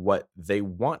best with what they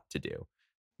want to do.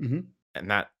 Mhm. And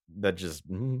that just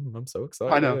I'm so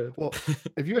I know. excited. Well,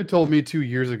 if you had told me 2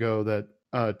 years ago that,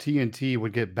 TNT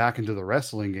would get back into the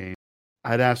wrestling game,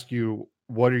 I'd ask you,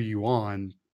 "What are you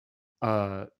on?"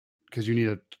 Because you need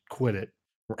to quit it.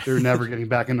 They're never getting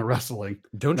back into wrestling,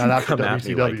 Don't not you after come at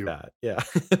me like WCW. that. Yeah.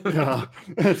 Yeah.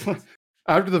 It's like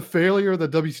after the failure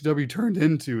that WCW turned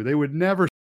into, they would never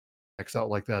X out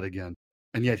like that again,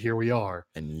 and yet here we are.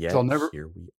 And So I'll yet never here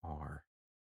we are.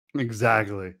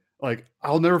 exactly. Like,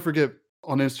 I'll never forget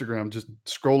on Instagram just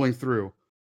scrolling through,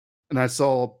 and I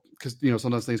saw because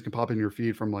sometimes things can pop in your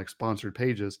feed from, like, sponsored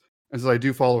pages, and so I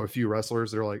do follow a few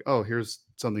wrestlers, they're like, "Oh, here's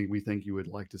something we think you would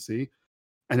like to see,"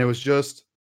 and it was just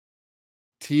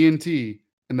TNT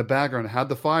in the background had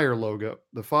the fire logo,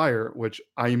 the fire, which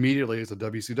I immediately, as a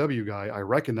WCW guy, I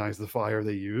recognized the fire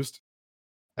they used,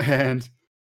 and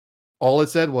all it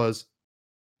said was,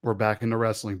 "We're back into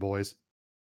wrestling, boys."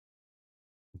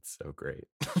 It's so great.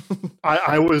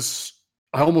 I was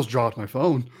I almost dropped my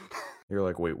phone. You're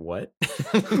like, "Wait, what?"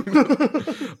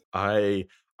 I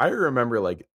I remember,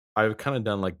 like, I've kinda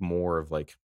done, like, more of,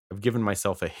 like I've given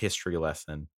myself a history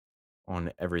lesson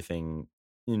on everything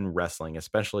in wrestling,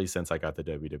 especially since I got the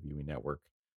WWE Network,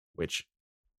 which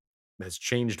has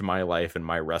changed my life and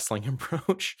my wrestling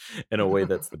approach in a way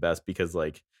that's the best because,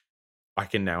 like, I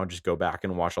can now just go back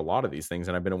and watch a lot of these things,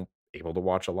 and I've been able to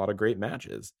watch a lot of great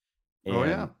matches. Oh,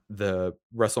 yeah. And the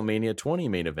WrestleMania 20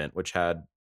 main event, which had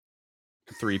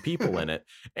 3 people in it,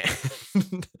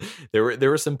 and there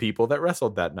were some people that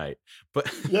wrestled that night,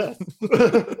 but Yes.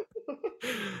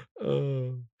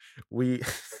 uh, we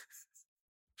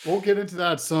We'll get into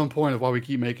that at some point of why we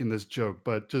keep making this joke,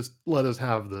 but just let us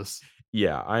have this.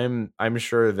 yeah, I'm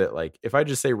sure that, like, if I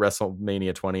just say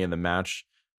WrestleMania 20 in the match,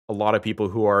 a lot of people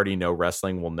who already know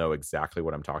wrestling will know exactly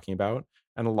what I'm talking about,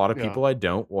 and a lot of Yeah. people I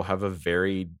don't will have a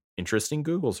very interesting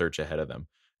Google search ahead of them.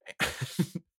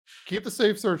 Keep the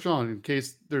safe search on in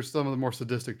case there's some of the more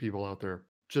sadistic people out there.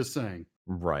 Just saying.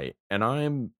 Right. And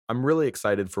I'm really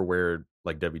excited for where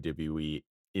like WWE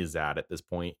is at this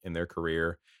point in their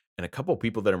career. And a couple of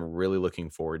people that I'm really looking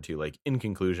forward to. Like in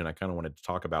conclusion, I kind of wanted to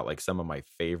talk about like some of my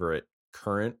favorite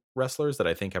current wrestlers that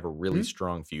I think have a really Mhm.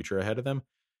 strong future ahead of them.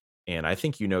 And I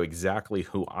think you know exactly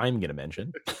who I'm going to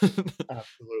mention.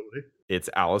 Absolutely. It's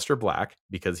Aleister Black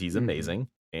because he's Mhm. amazing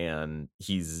and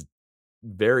he's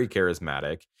very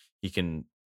charismatic. He can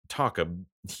talk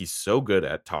he's so good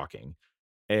at talking,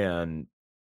 and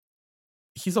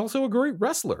he's also a great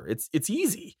wrestler. It's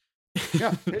easy.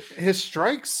 Yeah, his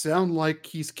strikes sound like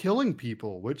he's killing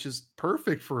people, which is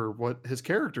perfect for what his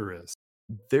character is.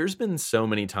 There's been so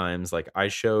many times like I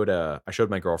showed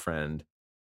my girlfriend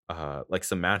like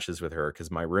some matches with her cuz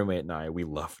my roommate and I we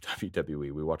love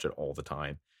WWE. We watch it all the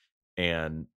time.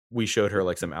 And we showed her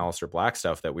like some Aleister Black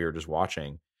stuff that we were just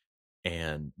watching.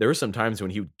 And there were some times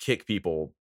when he would kick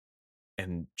people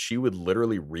and she would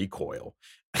literally recoil.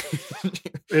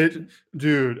 It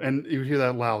dude, and you hear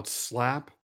that loud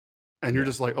slap, and you're Yeah.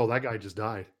 just like, "Oh, that guy just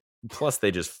died." Plus,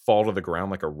 they just fall to the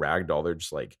ground like a rag doll. They're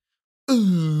just like,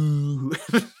 ooh.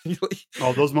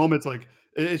 Oh, those moments, like,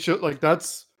 it should like,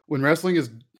 that's when wrestling is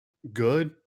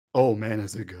good. Oh, man,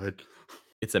 is it good.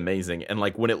 It's amazing. And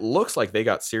like when it looks like they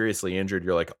got seriously injured,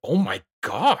 you're like, oh my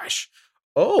gosh.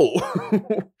 Oh,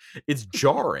 it's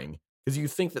jarring because you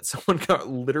think that someone got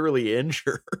literally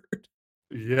injured.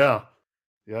 Yeah.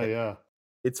 Yeah, yeah.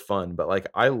 It's fun, but like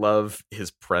I love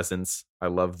his presence. I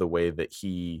love the way that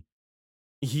he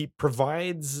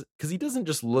provides because he doesn't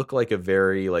just look like a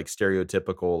very like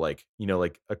stereotypical like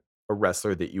like a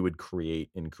wrestler that you would create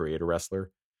a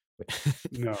wrestler.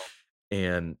 No,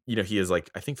 And he is like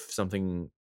I think something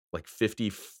like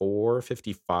 54,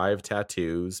 55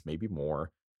 tattoos, maybe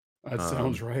more. that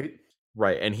sounds um right.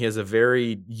 right, and he has a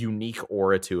very unique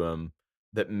aura to him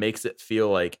that makes it feel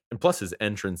like, and plus his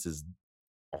entrance is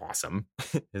awesome.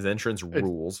 His entrance It's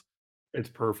rules. it's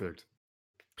perfect.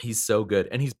 He's so good,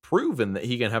 and he's proven that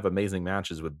he can have amazing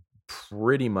matches with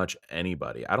pretty much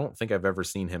anybody. I don't think I've ever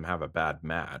seen him have a bad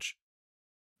match.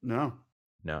 No.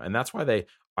 No, and that's why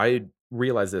I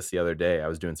realized this the other day. I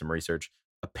was doing some research.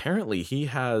 Apparently, he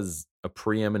has a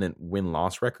preeminent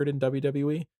win-loss record in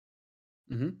WWE.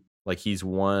 Mhm. Like he's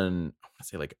won, I want to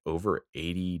say like over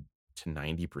 80 to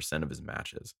 90% of his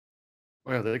matches.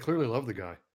 Oh, yeah, they clearly love the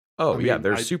guy. I Oh, yeah, mean,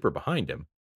 they're I super behind him.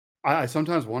 I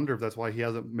sometimes wonder if that's why he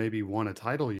hasn't maybe won a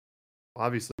title yet.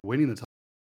 Obviously, winning the title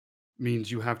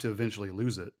means you have to eventually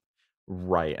lose it.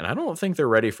 Right. And I don't think they're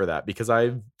ready for that because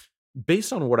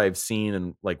based on what I've seen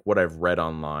and like what I've read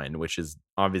online, which is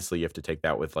obviously you have to take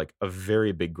that with like a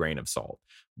very big grain of salt.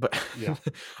 But Yeah.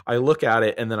 I look at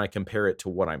it and then I compare it to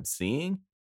what I'm seeing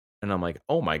and I'm like,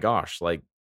 "Oh my gosh, like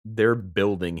they're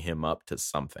building him up to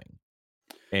something."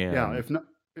 Yeah, And if not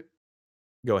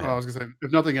go I ahead. was gonna say,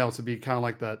 if nothing else, it'd be kinda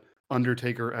like that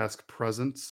Undertaker-esque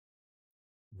presence.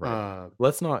 Right. Uh,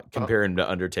 Let's not uh compare him to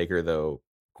Undertaker though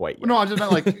quite no, yet. I just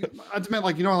meant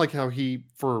like, like how he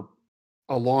for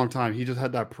a long time, he just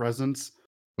had that presence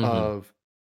Mhm. of,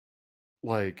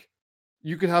 like,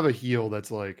 you could have a heel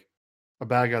that's, like, a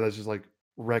bad guy that's just, like,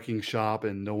 wrecking shop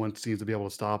and no one seems to be able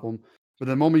to stop him, but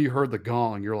the moment you heard the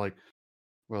gong, you're like,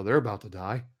 "Well, they're about to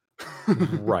die."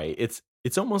 Right.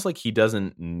 It's almost like he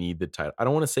doesn't need the title. I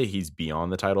don't want to say he's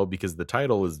beyond the title because the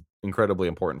title is incredibly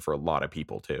important for a lot of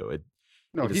people too.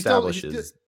 No, It he still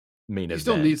establishes main he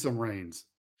still event. needs some reins.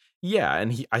 Yeah,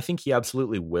 and I think he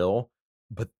absolutely will,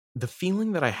 but the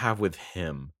feeling that I have with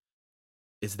him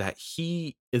is that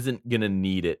he isn't going to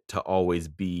need it to always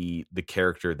be the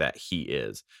character that he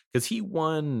is cuz he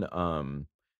won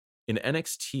in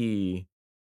NXT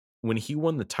when he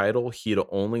won the title, he had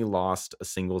only lost a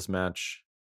singles match.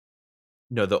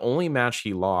 No, the only match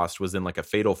he lost was in like a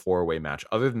fatal four-way match.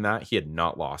 Other than that, he had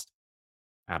not lost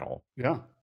at all Yeah.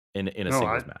 in a No, I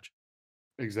singles match.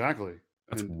 exactly,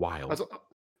 That's and wild.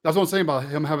 that's what I'm saying about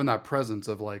him having that presence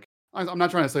of, like I'm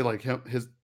not trying to say, like,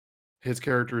 his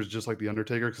character is just like The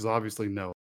Undertaker, because obviously,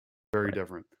 no, very Right.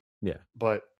 different, Yeah.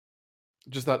 but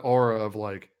just that aura of,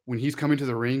 like, when he's coming to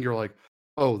the ring, you're like,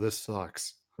 "Oh, this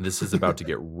sucks." This is about to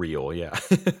get real. Yeah.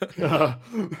 Yeah.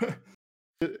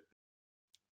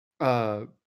 Uh,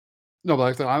 no, but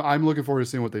like I said, I'm looking forward to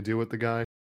seeing what they do with the guy,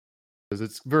 because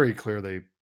it's very clear they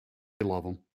love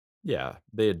him. Yeah.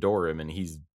 They adore him and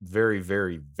he's very,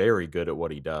 very, very good at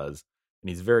what he does. And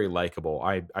he's very likable.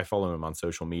 I follow him on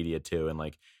social media too. And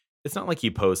like it's not like he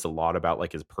posts a lot about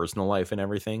like his personal life and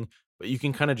everything, but you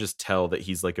can kind of just tell that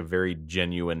he's like a very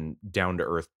genuine, down to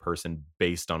earth person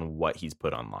based on what he's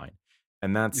put online.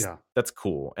 And Yeah. that's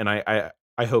cool. And I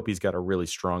hope he's got a really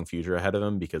strong future ahead of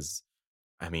him because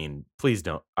I mean, please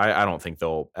don't. I don't think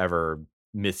they'll ever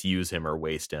misuse him or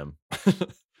waste him.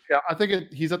 Yeah, I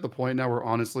think he's at the point now where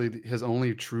honestly his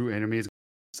only true enemy is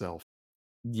himself.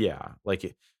 Yeah,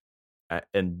 like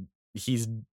and he's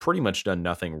pretty much done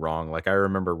nothing wrong. Like I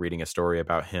remember reading a story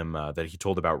about him that he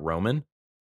told about Roman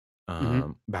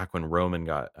Hmm. back when Roman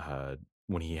got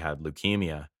when he had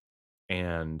leukemia,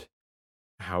 and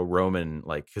how Roman,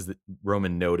 like, because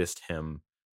Roman noticed him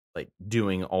like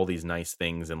doing all these nice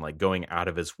things and like going out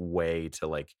of his way to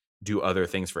like do other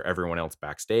things for everyone else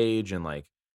backstage and like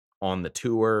on the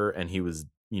tour. And he was,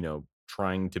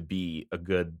 trying to be a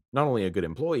good, not only a good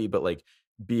employee, but like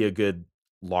be a good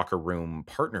locker room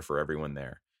partner for everyone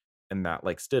there. And that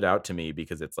like stood out to me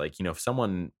because it's like, if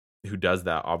someone who does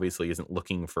that obviously isn't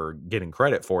looking for getting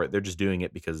credit for it, they're just doing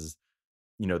it because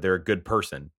they're a good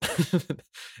person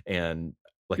and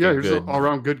like Yeah, you're just an all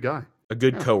around good guy. a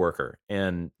good Yeah, coworker.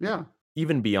 And yeah,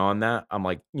 even beyond that, I'm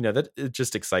like, that it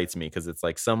just excites me because it's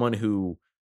like someone who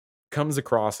comes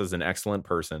across as an excellent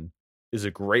person, is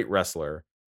a great wrestler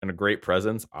and a great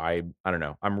presence. I don't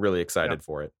know. I'm really yeah. excited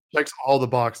for it. Checks all the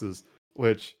boxes,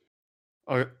 which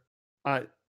I, I like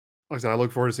I said, I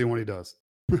look forward to seeing what he does.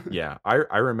 Yeah.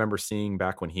 I remember seeing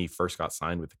back when he first got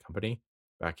signed with the company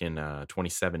back in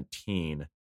 2017.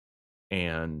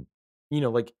 And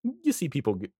like you see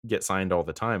people get signed all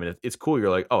the time, and it's cool. You're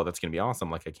like, oh, that's gonna be awesome.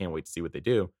 Like I can't wait to see what they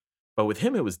do. But with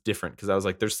him, it was different because I was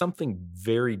like, there's something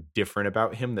very different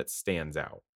about him that stands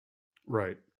out.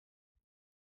 Right.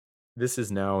 This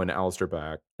is now an Alistair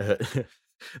Black.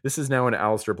 This is now an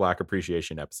Alistair Black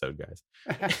appreciation episode, guys.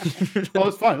 Well,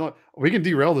 it's fine. Look, we can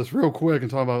derail this real quick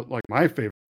and talk about like my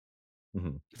favorite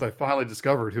Mhm. because I finally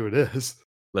discovered who it is.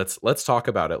 Let's talk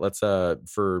about it. Let's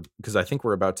for because I think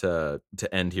we're about to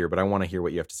end here, but I want to hear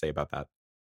what you have to say about that.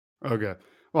 Okay.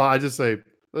 Well, I just say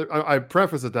I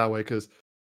preface it that way because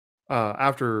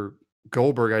after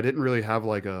Goldberg, I didn't really have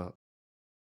like a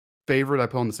favorite I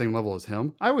put on the same level as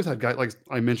him. I always had guys like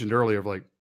I mentioned earlier of like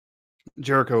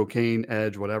Jericho, Kane,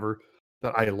 Edge, whatever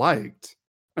that I liked,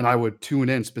 and I would tune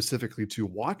in specifically to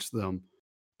watch them,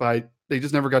 but they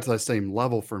just never got to that same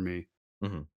level for me.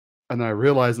 Mhm. And then I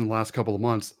realized in the last couple of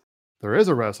months there is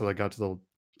a wrestler that got to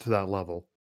that level.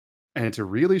 And to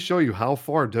really show you how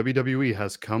far WWE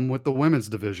has come with the women's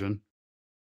division,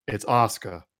 it's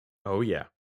Asuka. Oh yeah.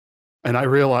 And I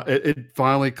realized it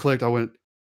finally clicked. I went,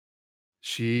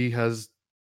 she has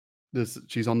this.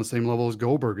 She's on the same level as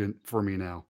Goldberg for me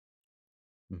now.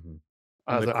 Mhm.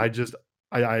 I And was the like, cool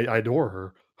I adore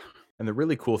her. And the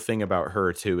really cool thing about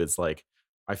her too is like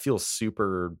I feel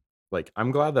super like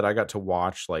I'm glad that I got to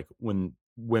watch like when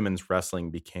women's wrestling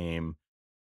became,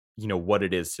 what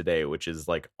it is today, which is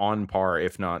like on par,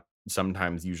 if not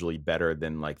sometimes usually better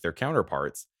than like their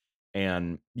counterparts.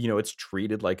 And, it's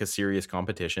treated like a serious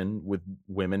competition with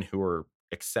women who are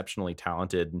exceptionally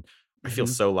talented. And I feel Mhm.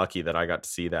 so lucky that I got to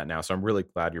see that now. So I'm really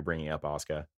glad you're bringing up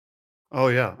Asuka. Oh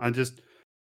yeah,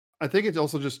 I think it's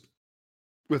also just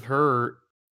with her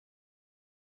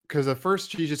because at first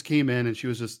she just came in and she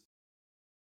was just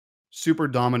super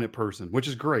dominant person, which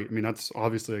is great. I mean, that's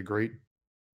obviously a great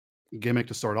gimmick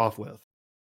to start off with.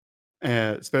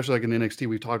 And especially like in NXT,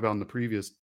 we've talked about in the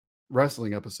previous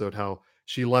wrestling episode how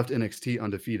she left NXT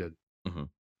undefeated, Hmm.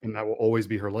 and that will always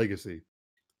be her legacy.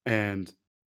 And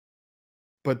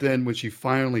but then when she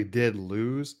finally did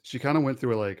lose, she kind of went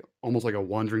through like almost like a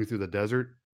wandering through the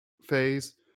desert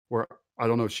phase where I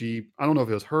don't know if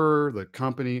it was her, the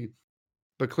company,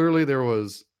 but clearly they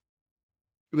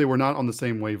were not on the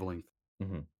same wavelength.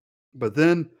 Hmm. But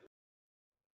then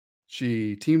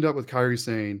she teamed up with Kairi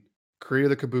Sane, created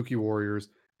the Kabuki Warriors,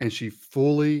 and she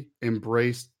fully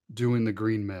embraced doing the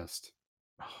green mist.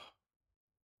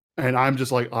 And I'm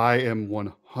just like, I am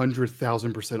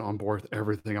 100,000% on board with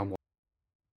everything I'm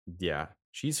Yeah,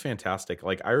 she's fantastic.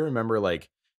 Like I remember like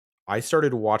I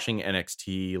started watching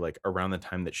NXT like around the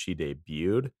time that she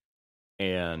debuted,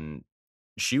 and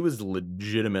she was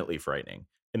legitimately frightening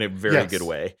in a very good Yes.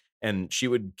 way. And she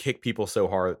would kick people so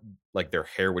hard, like their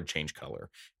hair would change color.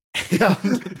 Yeah.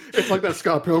 And It's like that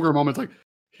Scott Pilgrim moment. It's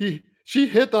like she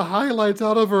hit the highlights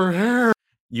out of her hair.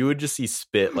 you would just see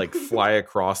spit like fly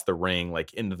across the ring,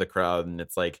 like into the crowd. And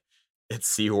it's like,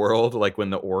 it's SeaWorld, like when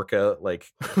the orca, like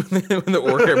when the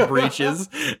orca breaches,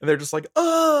 and they're just like,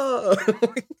 oh,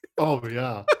 Oh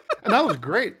yeah. And that was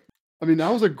great. I mean, that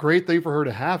was a great thing for her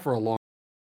to have for a long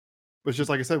but it's just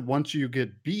like I said, once you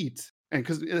get beat, and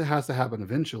because it has to happen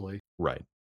eventually, right.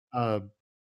 uh,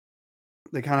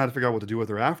 they kind of had to figure out what to do with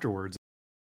her afterwards.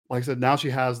 Like I said, now she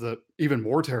has the even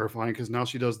more terrifying because now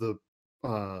she does the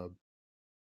uh,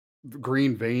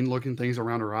 green vein looking things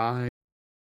around her eye,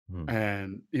 Hmm.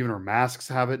 and even her masks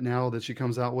have it now that she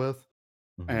comes out with.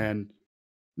 Mhm. And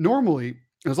normally,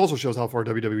 and this also shows how far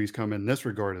WWE's come in this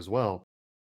regard as well,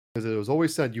 because it was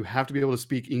always said you have to be able to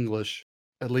speak English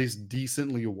at least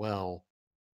decently well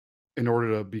in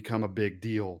order to become a big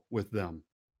deal with them.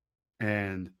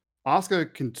 And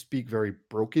Asuka can speak very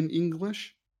broken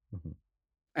English, Mhm.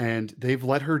 and they've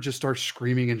let her just start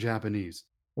screaming in Japanese,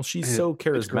 Well, she's and so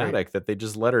it's great. charismatic that they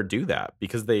just let her do that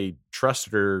because they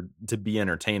trusted her to be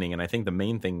entertaining. And I think the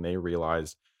main thing they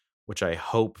realized, which I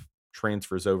hope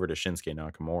transfers over to Shinsuke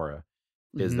Nakamura,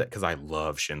 is that Mhm. because I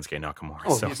love Shinsuke Nakamura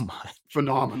Oh, so he's much.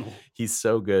 phenomenal. He's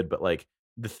so good. But like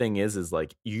the thing is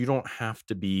like you don't have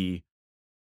to be.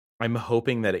 I'm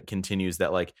hoping that it continues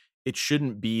that like it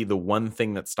shouldn't be the one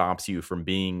thing that stops you from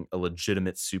being a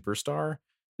legitimate superstar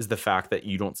is the fact that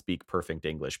you don't speak perfect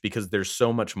English because there's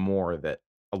so much more that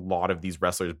a lot of these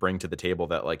wrestlers bring to the table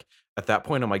that like at that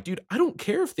point I'm like, dude, I don't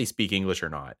care if they speak English or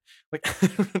not. Like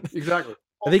Exactly.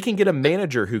 they Well, can get a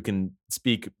manager who can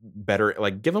speak better,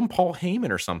 like give them Paul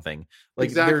Heyman or something. Like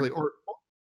exactly, they're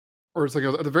or it's like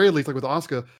at the very least, like with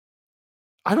Asuka,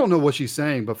 I don't know what she's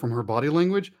saying, but from her body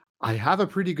language, I have a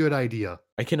pretty good idea.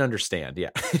 I can understand, yeah.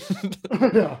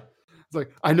 Yeah. It's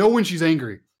like, I know when she's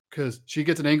angry because she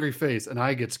gets an angry face and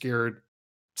I get scared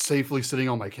safely sitting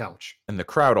on my couch. And the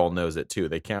crowd all knows it too.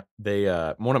 They can't they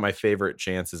one of my favorite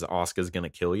chants is Oscar's gonna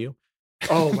kill you.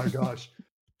 Oh my gosh.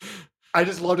 I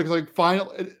just loved it because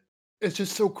like it's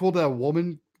just so cool that a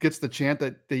woman gets the chant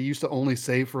that they used to only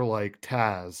say for like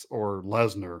Taz or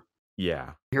Lesnar.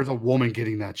 Yeah. Here's a woman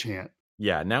getting that chant.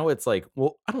 Yeah, now it's like,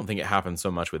 well, I don't think it happens so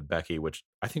much with Becky, which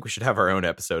I think we should have our own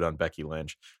episode on Becky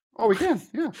Lynch. Oh, we can.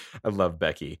 Yeah. I love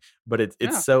Becky, but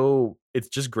Yeah. it's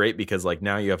just great because like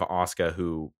now you have Asuka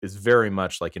who is very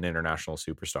much like an international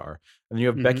superstar, and you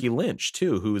have Mhm. Becky Lynch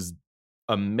too, who's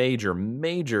a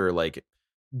major like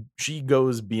she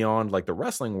goes beyond like the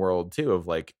wrestling world too. Of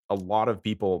like a lot of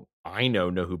people I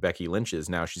know who Becky Lynch is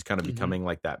now. She's kind of Mhm. becoming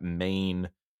like that main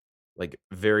like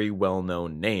very well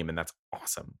known name, and that's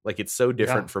awesome. Like it's so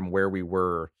Yeah. different from where we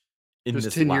were in Just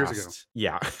this 10 years ago. last,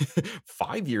 yeah,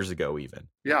 5 years ago even.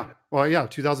 Yeah. Well, yeah,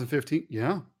 2015.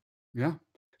 Yeah. Yeah.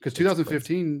 Because It's crazy.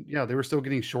 2015, yeah, they were still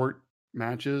getting short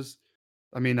matches.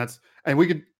 I mean, that's and we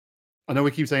could I know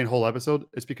we keep saying whole episode.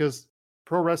 It's because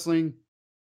pro wrestling,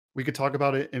 we could talk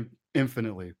about it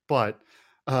infinitely, but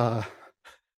uh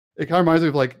it kind of reminds me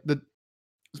of like the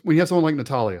when you have someone like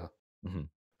Natalia, Mhm.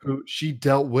 who she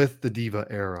dealt with the diva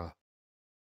era.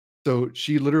 So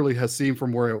she literally has seen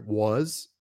from where it was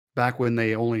back when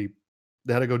they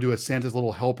had to go do a Santa's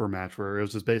Little Helper match where it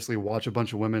was just basically watch a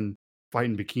bunch of women fight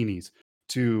in bikinis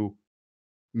to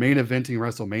main eventing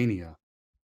WrestleMania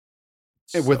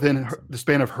So within awesome the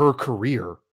span of her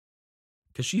career.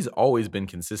 because she's always been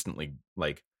consistently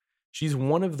like she's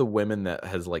one of the women that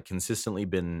has like consistently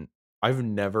been. I've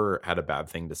never had a bad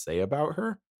thing to say about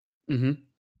her. Mhm.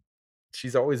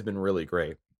 She's always been really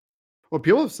great. Well,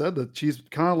 people have said that she's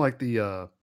kind of like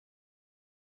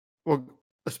well,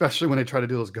 especially when they try to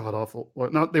do those god awful.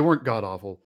 Well, not they weren't god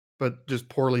awful, but just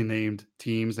poorly named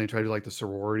teams. They try to do like the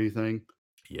sorority thing.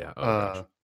 Yeah. Oh Uh, gosh.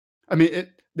 I mean,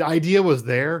 the idea was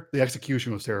there. The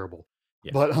execution was terrible,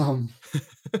 Yeah. but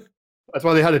that's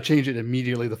why they had to change it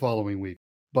immediately the following week.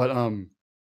 But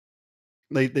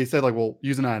they said like, well,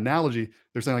 using that analogy,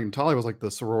 they're saying like Natalia was like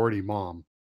the sorority mom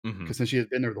Hmm. because since she had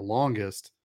been there the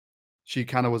longest, she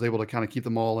kind of was able to kind of keep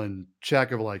them all in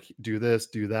check of like do this,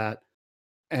 do that.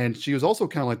 And she was also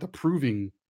kinda like the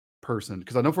proving person,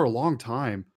 because I know for a long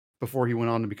time before he went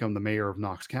on to become the mayor of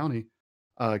Knox County,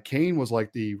 Kane was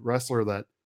like the wrestler that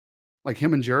like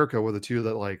him and Jericho were the 2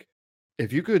 that like,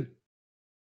 if you could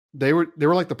they were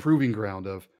like the proving ground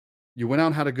of you went out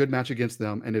and had a good match against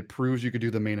them, and it proves you could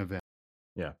do the main event.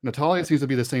 Yeah. Natalia seems to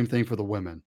be the same thing for the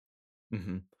women.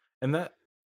 Hmm. And that,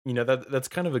 that's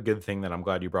kind of a good thing that I'm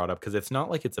glad you brought up because it's not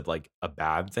like it's like a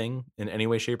bad thing in any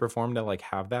way, shape, or form to like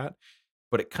have that,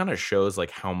 but it kind of shows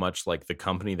like how much like the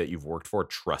company that you've worked for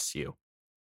trusts you.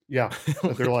 Yeah,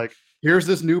 that they're Like, like, "Here's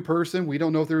this new person, we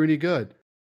don't know if they're any good.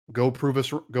 Go prove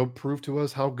to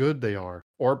us how good they are,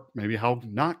 or maybe how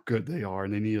not good they are,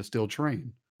 and they need to still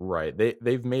train." right.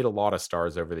 They've made a lot of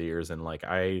stars over the years, and like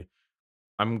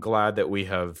I'm glad that we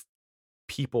have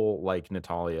people like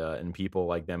Natalia and people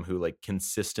like them who like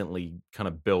consistently kind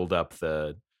of build up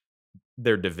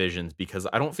their divisions because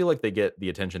I don't feel like they get the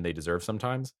attention they deserve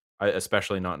sometimes,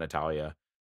 especially not Natalia.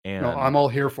 No, I'm And all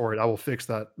here for it. I will fix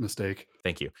that mistake.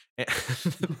 thank you.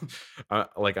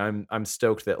 Like I'm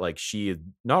stoked that like she is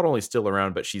not only still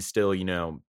around, but she's still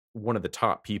one of the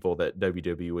top people that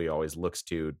WWE always looks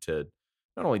to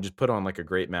not only just put on like a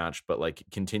great match, but like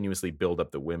continuously build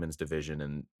up the women's division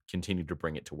and continue to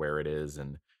bring it to where it is.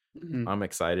 And Mhm. I'm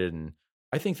excited. And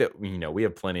I think that we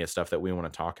have plenty of stuff that we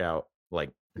want to talk out.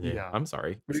 Like, Yeah. I'm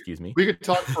sorry, We excuse me. we could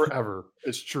talk forever.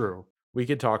 It's true. We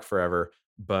could talk forever,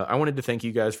 but I wanted to thank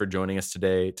you guys for joining us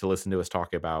today to listen to us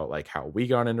talk about like how we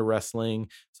got into wrestling,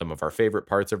 some of our favorite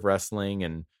parts of wrestling,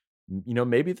 and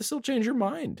maybe this will change your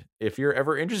mind if you're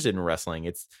ever interested in wrestling.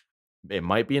 It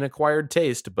might be an acquired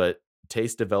taste, but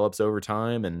taste develops over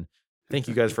time. And thank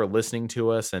you guys for listening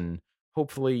to us, and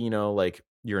hopefully, like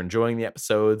you're enjoying the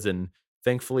episodes, and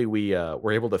thankfully we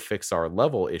were able to fix our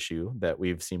level issue that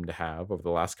we've seemed to have over the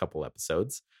last couple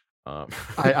episodes. Um,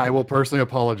 I will personally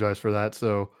apologize for that.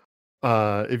 So,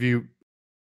 if you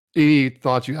any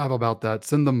thoughts you have about that,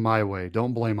 send them my way.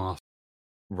 Don't blame us.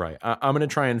 Right. I'm gonna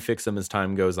try and fix them as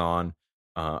time goes on.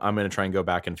 I'm gonna try and go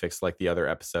back and fix like the other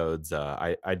episodes.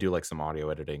 I do like some audio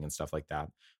editing and stuff like that.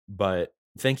 But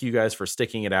thank you guys for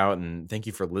sticking it out, and thank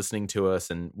you for listening to us.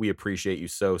 And we appreciate you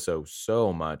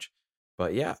so much.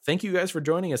 But yeah, thank you guys for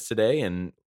joining us today,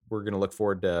 and we're gonna look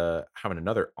forward to having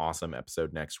another awesome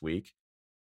episode next week.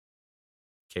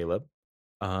 Caleb,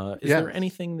 is there Yes.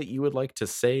 anything that you would like to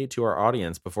say to our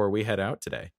audience before we head out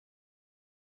today?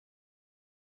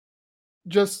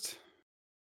 Just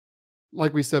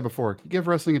like we said before, give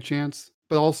wrestling a chance,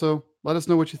 but also let us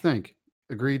know what you think.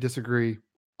 Agree, disagree,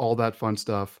 all that fun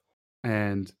stuff.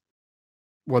 And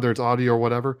whether it's audio or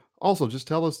whatever, also just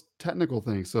tell us technical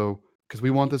things. So, because we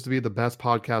want this to be the best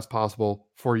podcast possible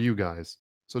for you guys.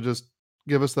 So just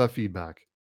give us that feedback.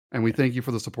 And we Yeah. thank you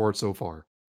for the support so far.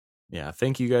 Yeah,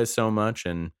 thank you guys so much.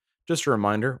 And just a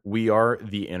reminder, we are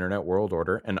the Internet World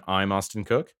Order, and I'm Austin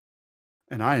Cook.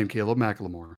 And I am Caleb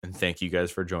McLemore. And thank you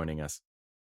guys for joining us.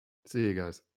 See you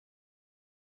guys.